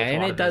story. Oh yeah, which a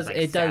and lot it of does. like, It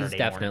does Saturday morning.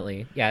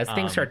 definitely. Yeah, as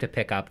things start to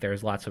pick up,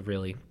 there's lots of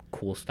really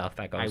cool stuff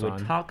that I goes would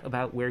on. talk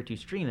about where to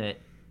stream it,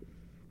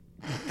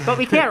 but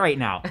we can't right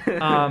now.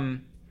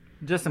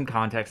 Just some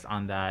context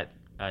on that.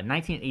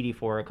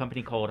 1984, a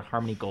company called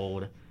Harmony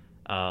Gold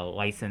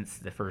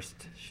licensed the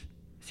first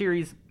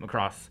series,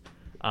 Macross,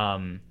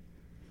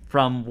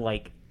 from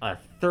like a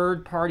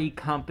third-party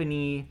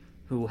company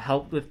who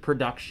helped with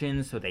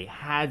production, so they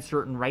had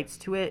certain rights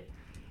to it.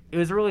 It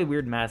was a really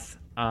weird mess.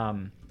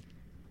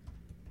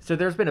 So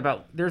there's been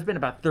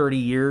about 30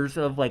 years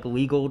of like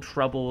legal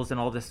troubles and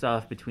all this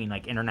stuff between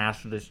like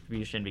international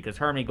distribution, because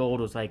Harmony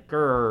Gold was like,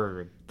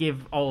 "Grr,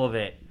 give all of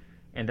it,"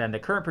 and then the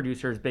current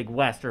producers, Big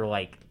West, are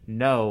like,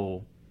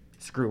 "No,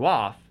 screw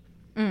off."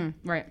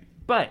 Right.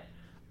 But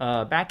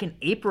back in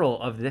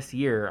April of this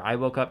year, I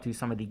woke up to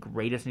some of the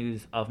greatest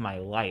news of my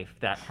life,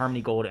 that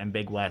Harmony Gold and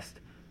Big West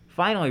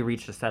finally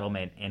reached a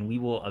settlement, and we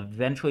will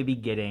eventually be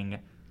getting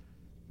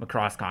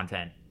Macross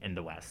content in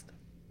the West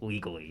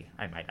legally,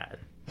 I might add.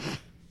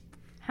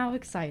 How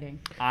exciting.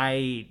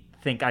 I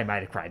think I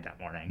might have cried that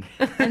morning.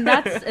 And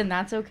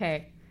that's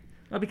okay.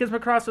 Well, because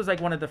Macross was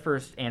like one of the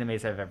first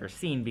animes I've ever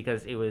seen,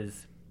 because it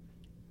was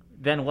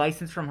then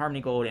licensed from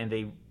Harmony Gold, and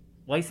they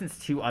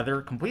licensed 2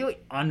 other completely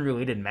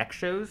unrelated mech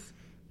shows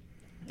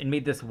and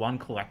made this one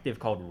collective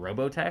called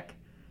Robotech.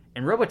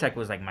 And Robotech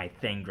was like my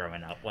thing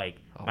growing up. Like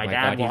my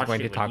dad watched he's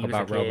going it to when talk he was a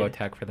about kid.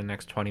 Robotech for the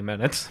next 20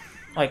 minutes.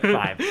 Like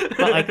 5.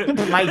 But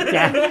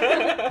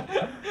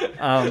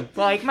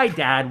like my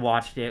dad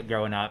watched it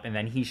growing up, and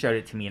then he showed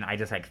it to me, and I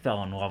just like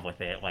fell in love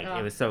with it. Like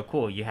it was so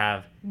cool. You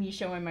have Me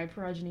showing my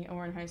progeny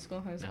Owen High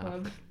School Host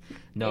Club.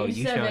 No,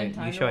 you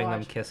A7, showing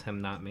them Kiss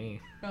Him, not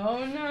me.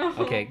 Oh no.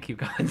 Okay, keep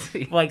going.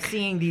 like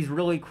seeing these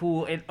really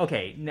cool. And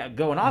okay, now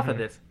going off of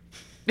this,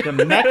 the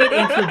mech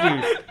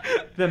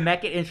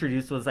it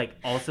introduced was like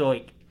also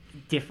like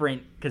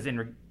different, because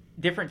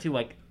different to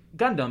like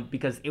Gundam,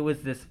 because it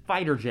was this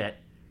fighter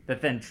jet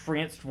that then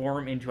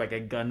transformed into like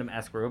a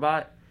Gundam-esque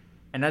robot.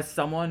 And as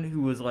someone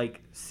who was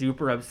like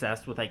super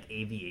obsessed with like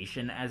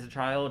aviation as a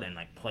child and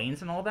like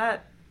planes and all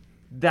that,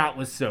 that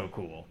was so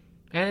cool.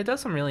 And it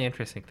does some really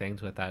interesting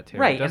things with that too.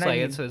 Right, Just and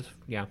like I it's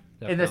yeah. And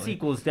the Definitely.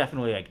 sequels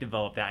definitely like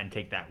develop that and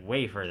take that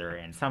way further.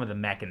 And some of the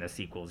mech in the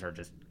sequels are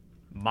just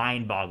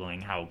mind-boggling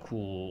how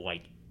cool,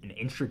 like, and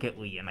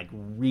intricately and like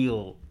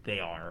real they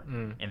are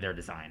in their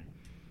design.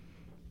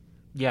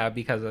 Yeah,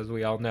 because as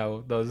we all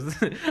know, those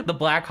the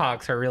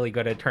Blackhawks are really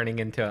good at turning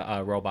into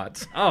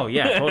robots. Oh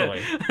yeah,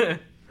 totally.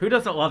 Who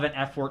doesn't love an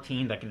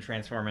F-14 that can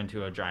transform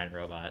into a giant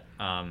robot?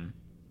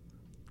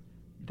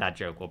 That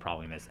joke will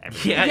probably miss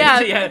everything.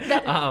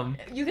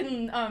 You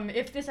can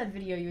if this had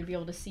video, you would be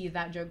able to see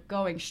that joke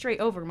going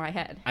straight over my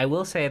head. I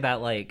will say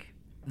that like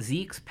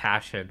Zeke's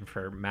passion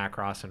for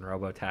Macross and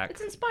Robotech,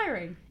 It's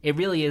inspiring. it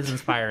really is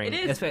inspiring.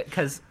 It is.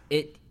 Because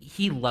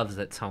he loves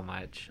it so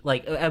much,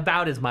 like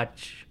about as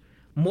much,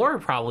 more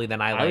probably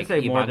than I I would like.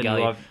 say more than you Evangelion.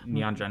 love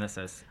Neon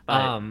Genesis.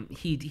 But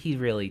He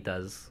really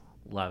does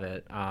love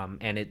it,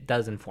 and it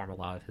does inform a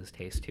lot of his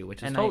taste too, which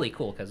is And totally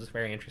cool because it's a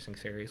very interesting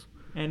series.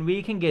 And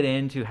we can get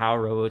into how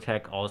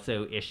Robotech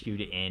also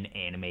issued in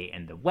anime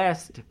in the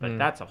West, but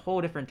that's a whole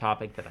different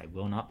topic that I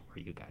will not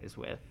bore you guys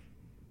with.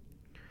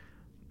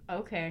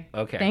 Okay.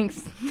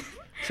 Thanks.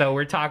 So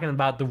we're talking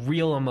about the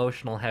real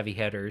emotional heavy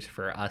hitters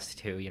for us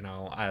too. You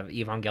know,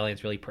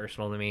 Evangelion's really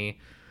personal to me.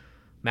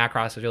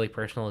 Macross is really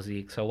personal to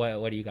Zeke. So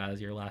what do you guys?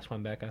 Your last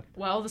one, Becca?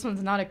 Well, this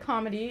one's not a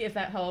comedy, if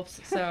that helps.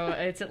 So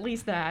it's at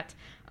least that.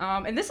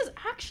 And this is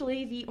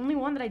actually the only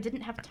one that I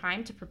didn't have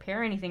time to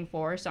prepare anything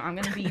for. So I'm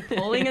going to be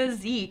pulling a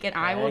Zeke, and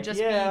I will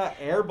just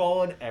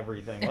airball and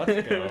everything.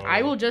 Let's go.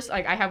 I will just,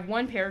 like, I have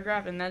one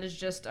paragraph, and that is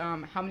just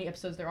how many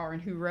episodes there are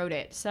and who wrote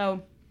it.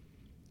 So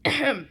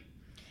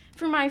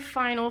for my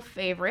final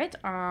favorite,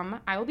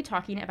 I will be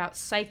talking about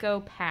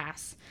Psycho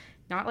Pass.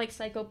 Not like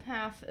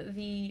psychopath,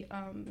 the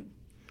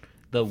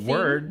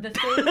word.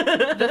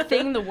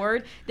 The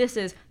word. This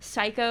is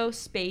Psycho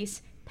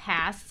Space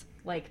Pass,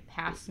 like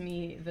pass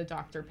me the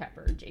Dr.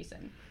 Pepper,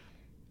 Jason.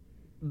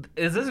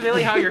 Is this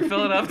really how you're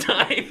filling up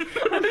time?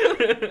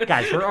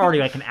 Guys, we're already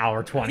like an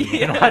hour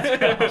 20 in. Let's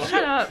go.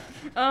 Shut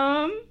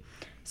up.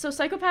 So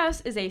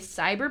Psycho-Pass is a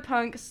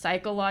cyberpunk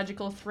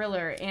psychological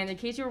thriller, and in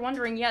case you were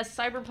wondering, yes,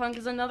 cyberpunk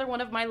is another one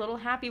of my little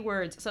happy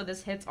words, so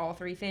this hits all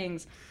three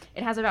things.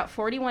 It has about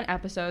 41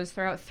 episodes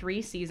throughout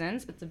 3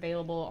 seasons. It's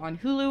available on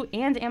Hulu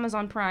and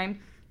Amazon Prime,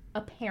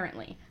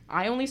 apparently.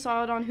 I only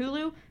saw it on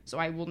Hulu, so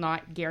I will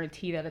not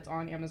guarantee that it's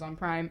on Amazon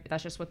Prime.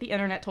 That's just what the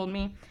internet told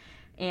me.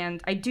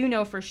 And I do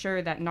know for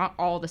sure that not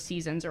all the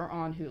seasons are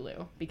on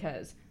Hulu,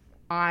 because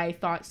I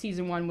thought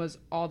season 1 was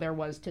all there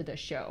was to the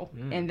show,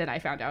 and then I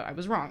found out I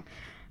was wrong.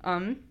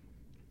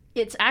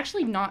 It's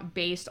actually not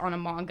based on a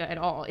manga at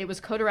all. It was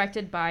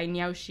co-directed by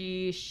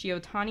Naoshi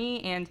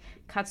Shiotani and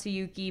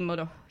Katsuyuki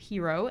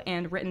Motohiro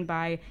and written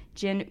by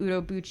Jin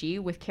Urobuchi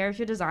with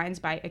character designs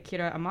by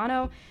Akira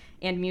Amano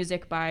and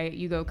music by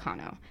Yugo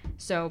Kanno.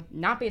 So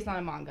not based on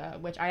a manga,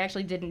 which I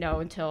actually didn't know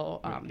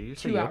until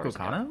 2 hours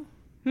ago. Kanno?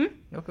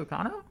 Yoko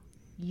Kanno?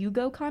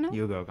 Yugo Kanno?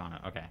 Yugo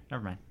Kanno. Okay,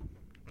 never mind.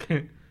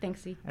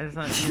 Thanks, Z. I just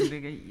thought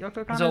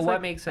Yoko Kanno. So is, what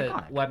like, makes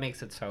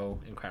iconic. it so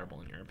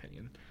incredible in your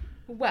opinion?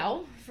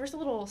 Well, first a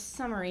little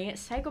summary.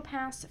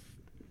 Psycho-Pass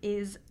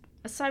is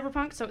a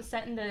cyberpunk, so it's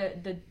set in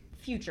the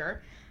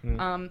future.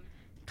 Kind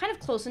kind of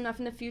close enough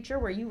in the future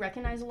where you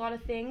recognize a lot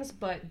of things,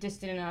 but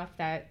distant enough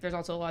that there's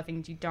also a lot of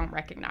things you don't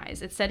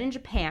recognize. It's set in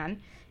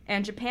Japan,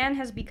 and Japan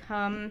has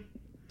become...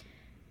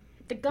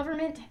 The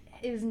government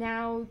is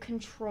now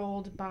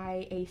controlled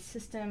by a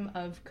system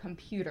of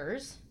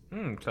computers.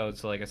 So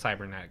it's like a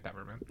cybernetic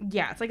government.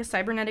 Yeah, it's like a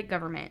cybernetic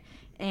government.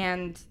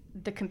 And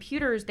the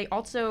computers, they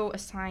also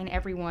assign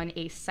everyone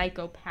a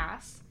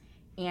psychopath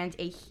and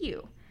a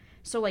hue.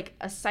 So, like,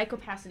 a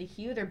psychopath and a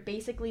hue, they're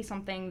basically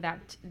something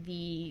that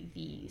the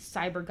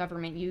cyber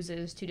government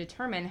uses to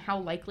determine how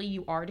likely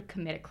you are to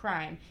commit a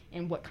crime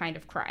and what kind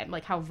of crime,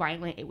 like how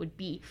violent it would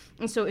be.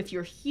 And so if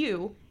your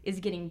hue is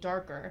getting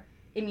darker,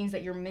 it means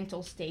that your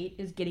mental state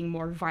is getting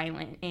more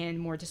violent and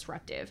more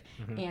disruptive.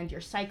 And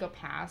your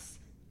psychopaths,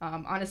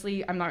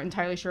 honestly, I'm not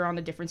entirely sure on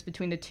the difference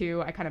between the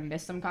two. I kind of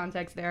missed some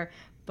context there.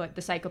 But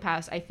the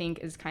psychopaths, I think,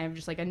 is kind of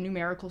just like a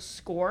numerical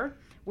score,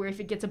 where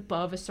if it gets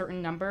above a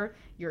certain number,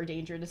 you're a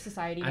danger to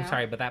society now. I'm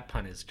sorry, but that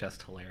pun is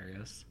just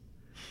hilarious.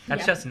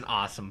 That's Yeah. just an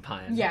awesome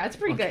pun. Yeah, it's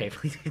pretty Okay, good.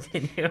 please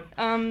continue.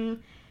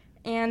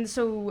 And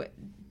so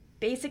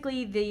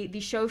basically the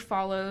show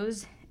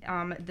follows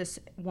this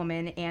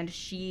woman, and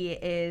she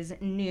is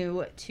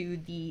new to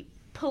the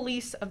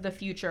police of the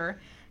future.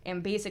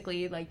 And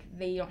basically, like,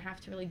 they don't have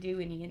to really do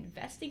any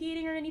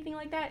investigating or anything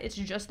like that. It's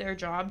just their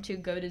job to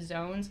go to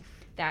zones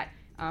that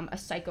a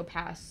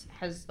psychopath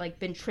has, like,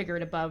 been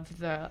triggered above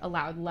the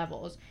allowed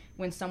levels.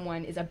 When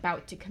someone is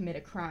about to commit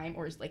a crime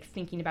or is, like,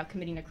 thinking about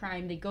committing a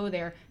crime, they go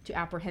there to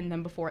apprehend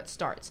them before it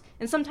starts.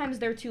 And sometimes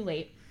they're too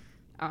late,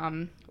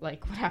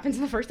 like what happens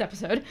in the first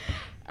episode.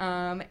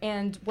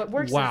 And what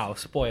works Wow, is...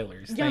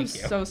 spoilers. Yeah, I'm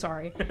Thank you. so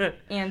sorry.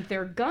 And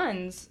their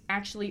guns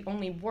actually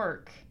only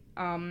work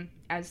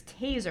as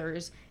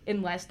tasers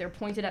unless they're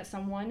pointed at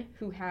someone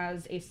who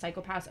has a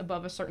psychopath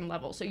above a certain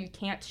level. So you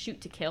can't shoot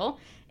to kill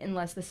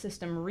unless the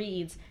system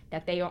reads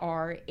that they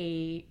are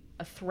a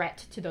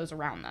threat to those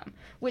around them,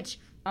 which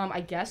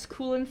I guess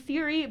cool in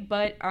theory,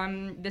 but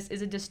this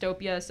is a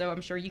dystopia, so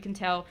I'm sure you can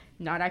tell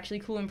not actually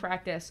cool in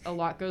practice. A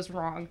lot goes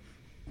wrong.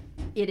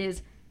 It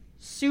is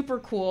super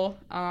cool.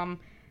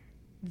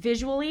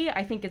 Visually,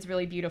 I think it's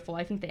really beautiful.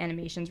 I think the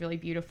animation's really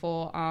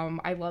beautiful.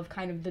 I love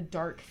kind of the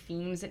dark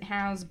themes it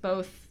has,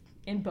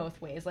 in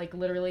both ways, like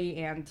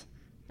literally and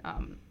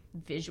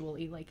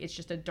visually. Like, it's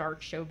just a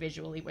dark show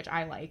visually, which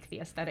I like. The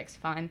aesthetic's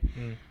fun.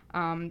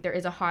 There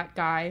is a hot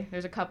guy.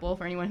 There's a couple,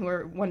 for anyone who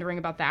are wondering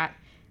about that.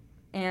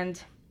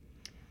 And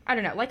I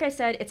don't know. Like I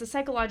said, it's a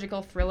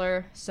psychological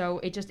thriller, so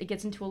it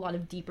gets into a lot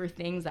of deeper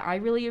things that I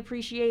really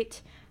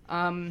appreciate.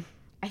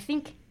 I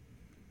think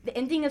the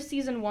ending of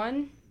season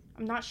 1,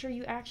 I'm not sure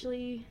you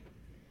actually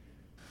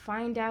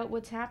find out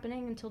what's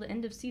happening until the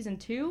end of season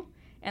 2.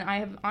 And I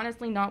have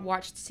honestly not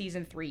watched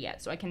season 3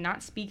 yet, so I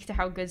cannot speak to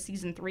how good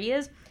season 3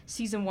 is.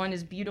 Season 1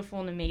 is beautiful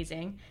and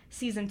amazing.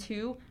 Season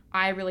 2,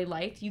 I really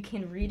liked. You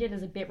can read it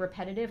as a bit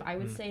repetitive. I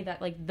would say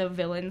that, like, the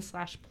villain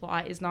 /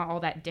 plot is not all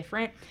that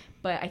different,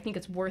 but I think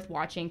it's worth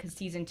watching because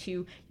season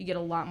 2, you get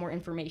a lot more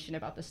information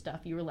about the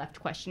stuff you were left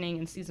questioning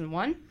in season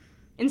 1.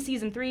 In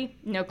season 3,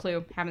 no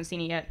clue. Haven't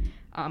seen it yet.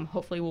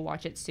 Hopefully we'll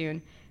watch it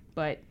soon.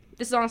 But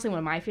this is honestly one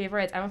of my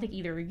favorites. I don't think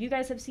either of you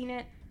guys have seen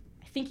it.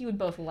 I think you would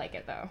both like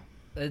it, though.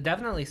 It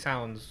definitely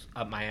sounds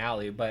up my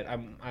alley, but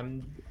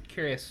I'm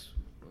curious,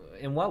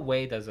 in what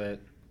way does it,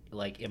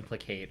 like,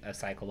 implicate a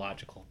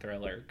psychological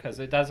thriller? Because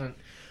it doesn't,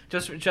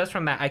 just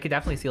from that, I could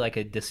definitely see, like,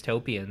 a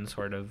dystopian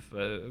sort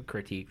of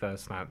critique.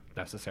 That's not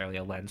necessarily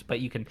a lens, but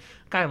you can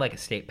kind of like a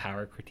state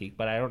power critique,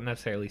 but I don't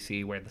necessarily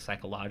see where the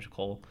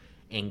psychological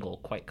angle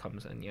quite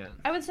comes in yet.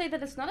 I would say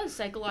that it's not a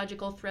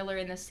psychological thriller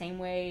in the same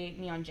way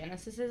Neon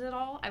Genesis is at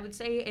all. I would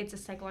say it's a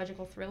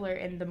psychological thriller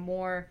in the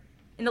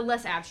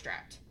less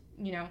abstract,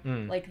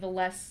 like the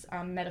less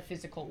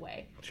metaphysical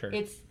way. Sure.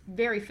 It's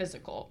very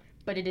physical,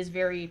 but it is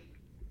very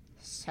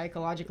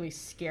psychologically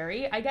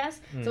scary, I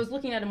guess. So I was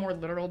looking at a more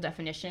literal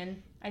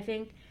definition, I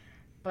think.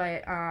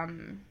 But I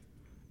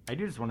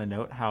do just want to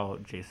note how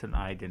Jason and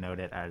I denote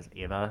it as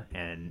Ava,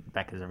 and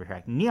Becca's over here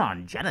like,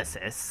 Neon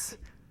Genesis.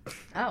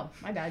 oh,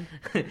 my bad.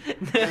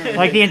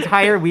 Like, the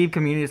entire Weeb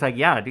community is like,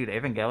 yeah, dude,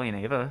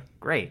 Evangelion Ava,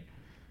 great.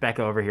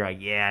 Becca over here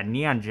like, yeah,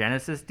 Neon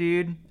Genesis,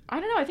 dude.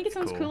 I don't know. I think it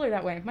sounds Cool. cooler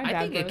that way. My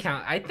bad. Rose.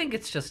 I think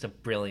it's just a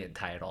brilliant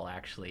title,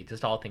 actually.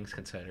 Just all things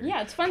considered.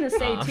 Yeah, it's fun to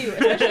say too.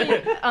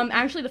 Especially,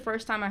 actually, the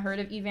first time I heard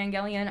of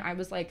Evangelion, I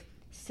was like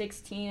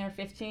 16 or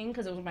 15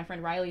 because it was my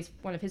friend Riley's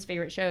one of his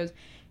favorite shows,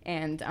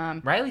 and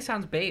Riley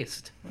sounds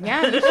based.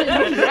 yeah,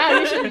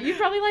 you should. You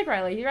probably like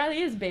Riley. He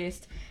really is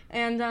based,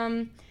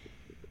 and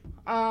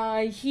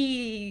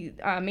he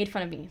made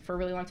fun of me for a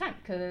really long time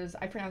because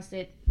I pronounced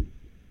it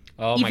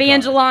Oh my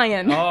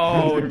Evangelion.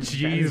 God. Oh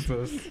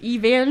Jesus.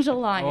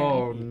 Evangelion.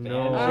 Oh,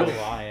 no.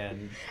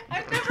 Lion.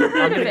 I've never I'm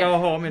heard of gonna it. go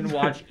home and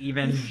watch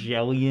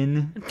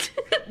Evangelion.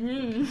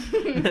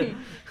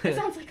 It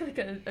sounds like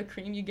a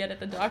cream you get at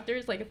the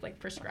doctor's, like it's like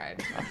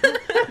prescribed.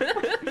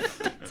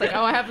 It's like,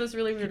 oh, I have this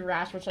really weird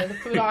rash, which I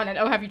put on, and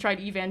oh, have you tried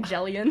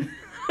Evangelion?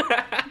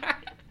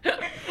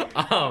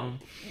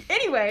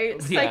 Anyway,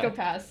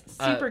 Psychopaths,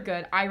 super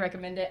good. I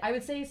recommend it. I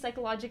would say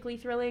psychologically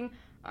thrilling.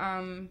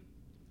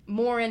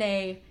 more in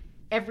a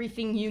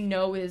everything you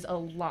know is a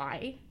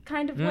lie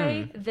kind of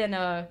way than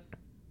a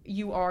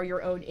you are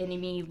your own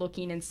enemy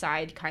looking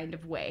inside kind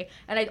of way.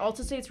 And I'd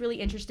also say it's really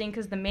interesting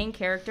because the main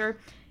character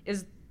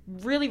is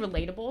really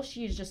relatable.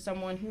 She's just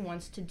someone who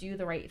wants to do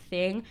the right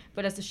thing,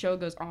 but as the show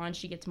goes on,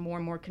 she gets more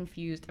and more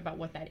confused about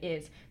what that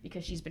is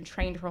because she's been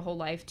trained her whole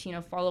life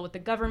to, follow what the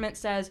government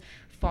says,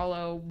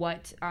 follow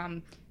what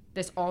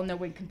this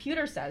all-knowing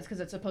computer says, because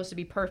it's supposed to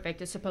be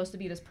perfect. It's supposed to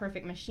be this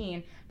perfect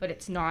machine, but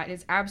it's not.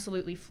 It's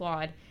absolutely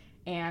flawed,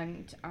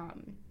 and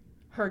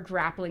her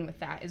grappling with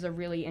that is a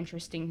really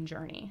interesting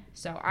journey.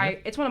 So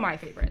it's one of my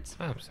favorites.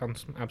 Oh,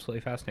 sounds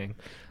absolutely fascinating.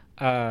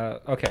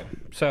 Okay,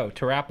 so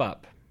to wrap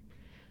up,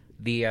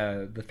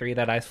 the three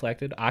that I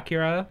selected: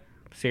 Akira,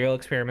 Serial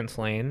Experiments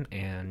Lain,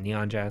 and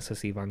Neon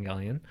Genesis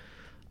Evangelion.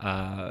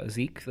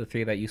 Zeke, the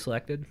three that you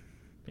selected.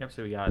 Yep.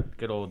 So we got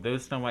good old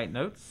Those Snow White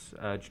Notes,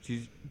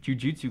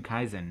 Jujutsu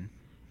Kaisen,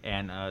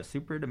 and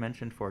Super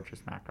Dimension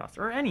Fortress Macross,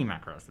 or any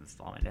Macross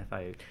installment if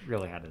I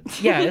really had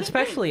it. Yeah,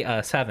 especially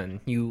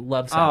 7. You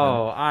love 7.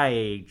 Oh,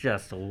 I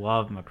just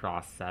love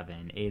Macross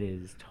 7. It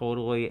is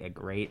totally a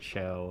great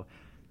show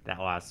that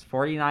lasts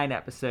 49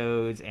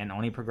 episodes and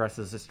only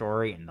progresses the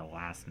story in the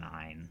last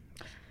 9.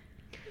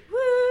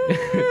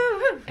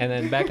 And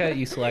then Becca,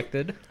 you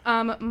selected?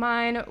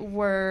 Mine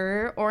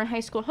were Ouran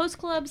High School Host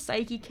Club,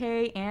 Psyche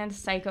K, and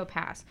Psycho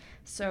Pass.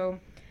 So,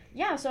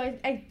 yeah, so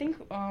I think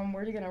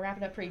we're going to wrap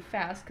it up pretty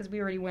fast because we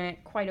already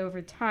went quite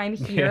over time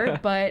here. Yeah.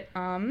 But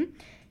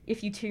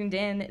if you tuned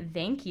in,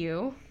 thank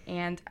you.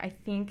 And I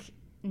think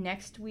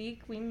next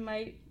week we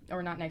might...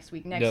 Or not next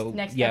week. Next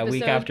yeah, episode.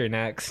 week after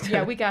next.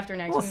 Yeah, week after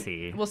next. We'll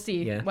see. We'll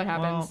see Yeah. what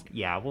happens. Well,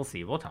 yeah, we'll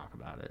see. We'll talk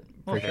about it.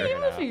 For sure.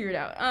 We'll figure it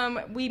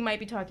out. We might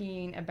be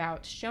talking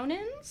about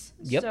shonens.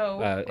 Yep.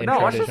 So Intro No,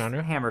 to let's just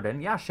genre. hammered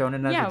in. Yeah,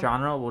 shonen as Yeah. a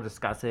genre. We'll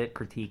discuss it,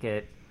 critique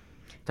it,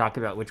 talk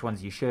about which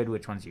ones you should,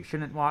 which ones you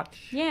shouldn't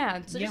watch.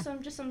 yeah, so Yeah.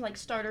 just some like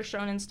starter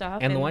shonen stuff.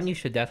 And the one you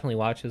should definitely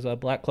watch is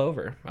Black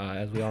Clover,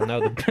 as we all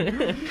know. God,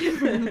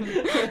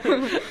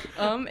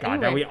 anyway.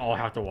 now we all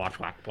have to watch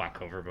Black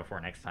Clover before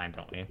next time,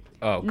 don't we?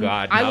 Oh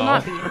God, I no. will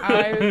not be.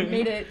 I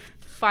made it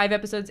 5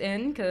 episodes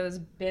in because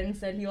Ben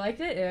said he liked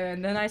it,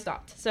 and then I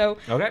stopped. So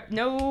Okay.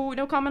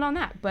 no comment on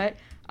that. But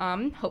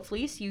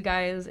hopefully see you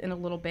guys in a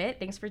little bit.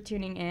 Thanks for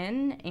tuning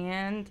in,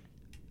 and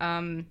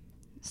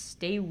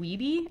stay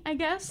weeby, I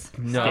guess.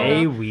 No.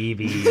 Stay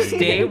weeby.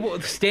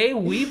 Stay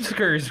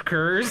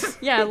weebskers.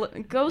 Yeah,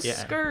 go Yeah.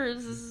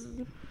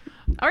 skurs.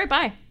 All right,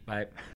 bye. Bye.